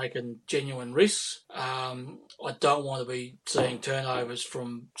because we've taken genuine risks. I don't want to be seeing turnovers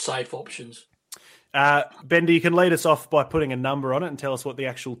from safe options. Bendy, you can lead us off by putting a number on it and tell us what the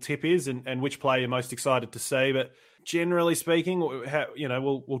actual tip is and which player you're most excited to see. But generally speaking,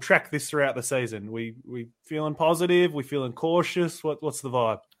 we'll track this throughout the season. We feeling positive? We feeling cautious? What's the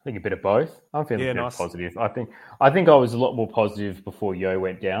vibe? I think a bit of both. I'm feeling a bit positive. I think I was a lot more positive before Yo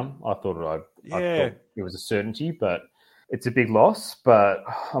went down. I thought it was a certainty, but it's a big loss. But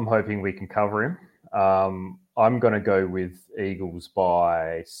I'm hoping we can cover him. I'm going to go with Eagles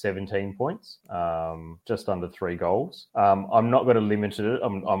by 17 points, just under 3 goals. I'm not going to limit it.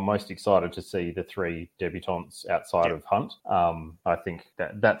 I'm most excited to see the 3 debutants outside of Hunt. I think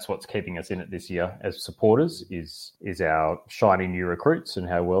that's what's keeping us in it this year as supporters is our shiny new recruits and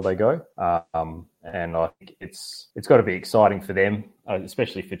how well they go. And I think it's got to be exciting for them,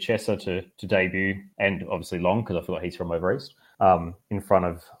 especially for Chesser to debut, and obviously Long, because I feel like he's from over east, in front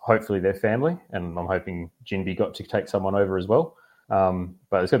of hopefully their family. And I'm hoping Jinby got to take someone over as well.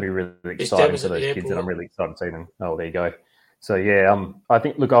 But it's going to be really exciting for those kids, and I'm really excited to see them. Oh, there you go. So yeah, I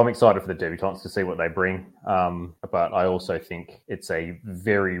think. Look, I'm excited for the debutants to see what they bring, but I also think it's a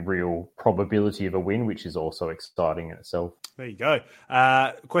very real probability of a win, which is also exciting in itself. There you go.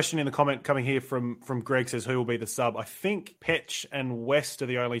 Question in the comment coming here from Greg says, who will be the sub? I think Petch and West are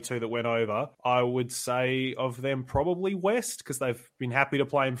the only two that went over. I would say of them probably West, because they've been happy to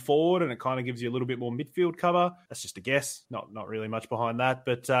play him forward and it kind of gives you a little bit more midfield cover. That's just a guess. Not really much behind that.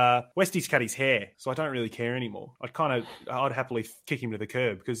 But Westy's cut his hair, so I don't really care anymore. I'd happily kick him to the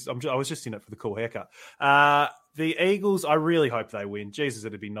curb because I was just in it for the cool haircut. The Eagles, I really hope they win. Jesus,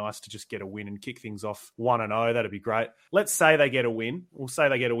 it'd be nice to just get a win and kick things off 1-0. That'd be great. Let's say they get a win. We'll say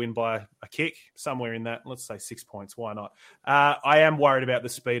they get a win by a kick, somewhere in that. Let's say 6 points. Why not? I am worried about the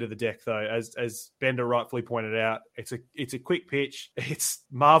speed of the deck, though. As Bender rightfully pointed out, it's a quick pitch. It's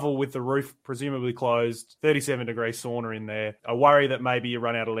Marvel with the roof presumably closed, 37-degree sauna in there. I worry that maybe you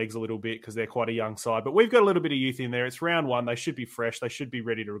run out of legs a little bit because they're quite a young side. But we've got a little bit of youth in there. It's round one. They should be fresh. They should be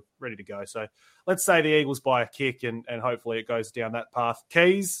ready to go. So let's say the Eagles buy a kick and hopefully it goes down that path.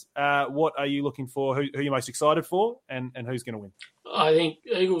 Keys, what are you looking for? Who are you most excited for and who's going to win? I think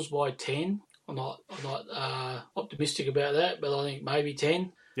Eagles by 10. I'm not optimistic about that, but I think maybe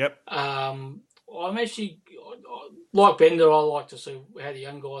 10. Yep. I'm actually, like Bender, I like to see how the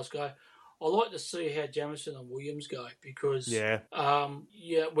young guys go. I like to see how Jamison and Williams go because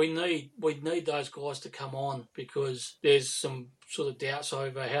we need those guys to come on because there's some sort of doubts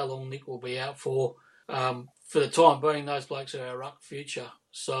over how long Nick will be out for. For the time being, those blokes are our ruck future.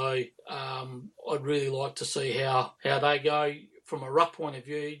 So I'd really like to see how they go. From a ruck point of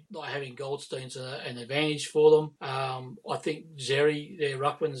view, like having Goldstein's an advantage for them. I think Zeri, their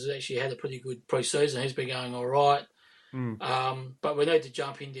ruckman, has actually had a pretty good pre-season. He's been going all right. But we need to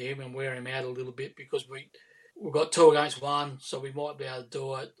jump into him and wear him out a little bit because we've got 2 against 1, so we might be able to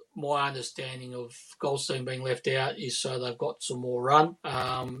do it. My understanding of Goldstein being left out is so they've got some more run,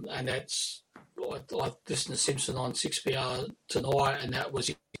 and that's I listened to Simpson on 6PR tonight, and that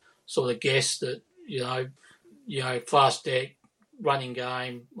was sort of guess that fast deck, running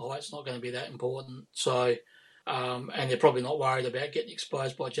game, it's not going to be that important. So. And they're probably not worried about getting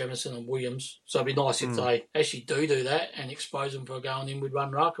exposed by Jamison and Williams. So it'd be nice if they actually do that and expose them for going in with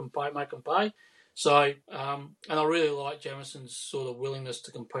run ruck and make them pay. So, and I really like Jamison's sort of willingness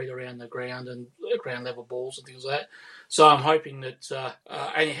to compete around the ground and ground level balls and things like that. So I'm hoping that,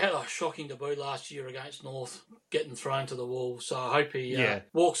 and he had a shocking debut last year against North, getting thrown to the wall. So I hope he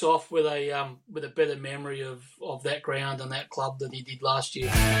walks off with a better memory of that ground and that club than he did last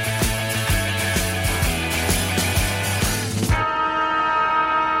year.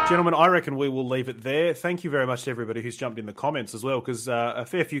 Gentlemen, I reckon we will leave it there. Thank you very much to everybody who's jumped in the comments as well, because a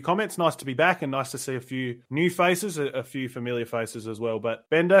fair few comments. Nice to be back and nice to see a few new faces, a few familiar faces as well. But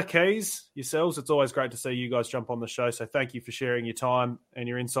Bender, Keys, yourselves, it's always great to see you guys jump on the show. So thank you for sharing your time and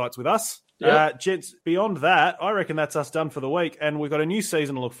your insights with us. Yep. Gents, beyond that, I reckon that's us done for the week. And we've got a new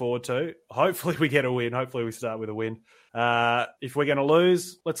season to look forward to. Hopefully we get a win. Hopefully we start with a win. If we're going to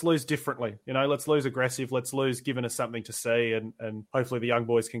lose, let's lose differently. Let's lose aggressive. Let's lose giving us something to see. And hopefully the young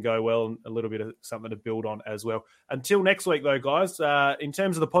boys can go well and a little bit of something to build on as well. Until next week, though, guys, in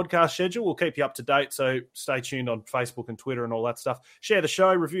terms of the podcast schedule, we'll keep you up to date. So stay tuned on Facebook and Twitter and all that stuff. Share the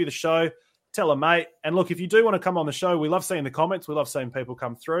show, review the show. Tell a mate. And look, if you do want to come on the show, we love seeing the comments. We love seeing people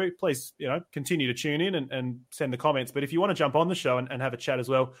come through. Please, continue to tune in and send the comments. But if you want to jump on the show and have a chat as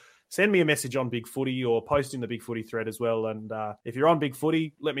well, send me a message on Big Footy or post in the Big Footy thread as well. And if you're on Big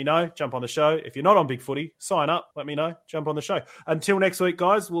Footy, let me know. Jump on the show. If you're not on Big Footy, sign up. Let me know. Jump on the show. Until next week,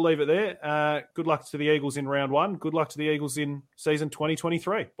 guys, we'll leave it there. Good luck to the Eagles in round 1. Good luck to the Eagles in season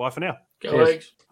 2023. Bye for now. Go Eagles.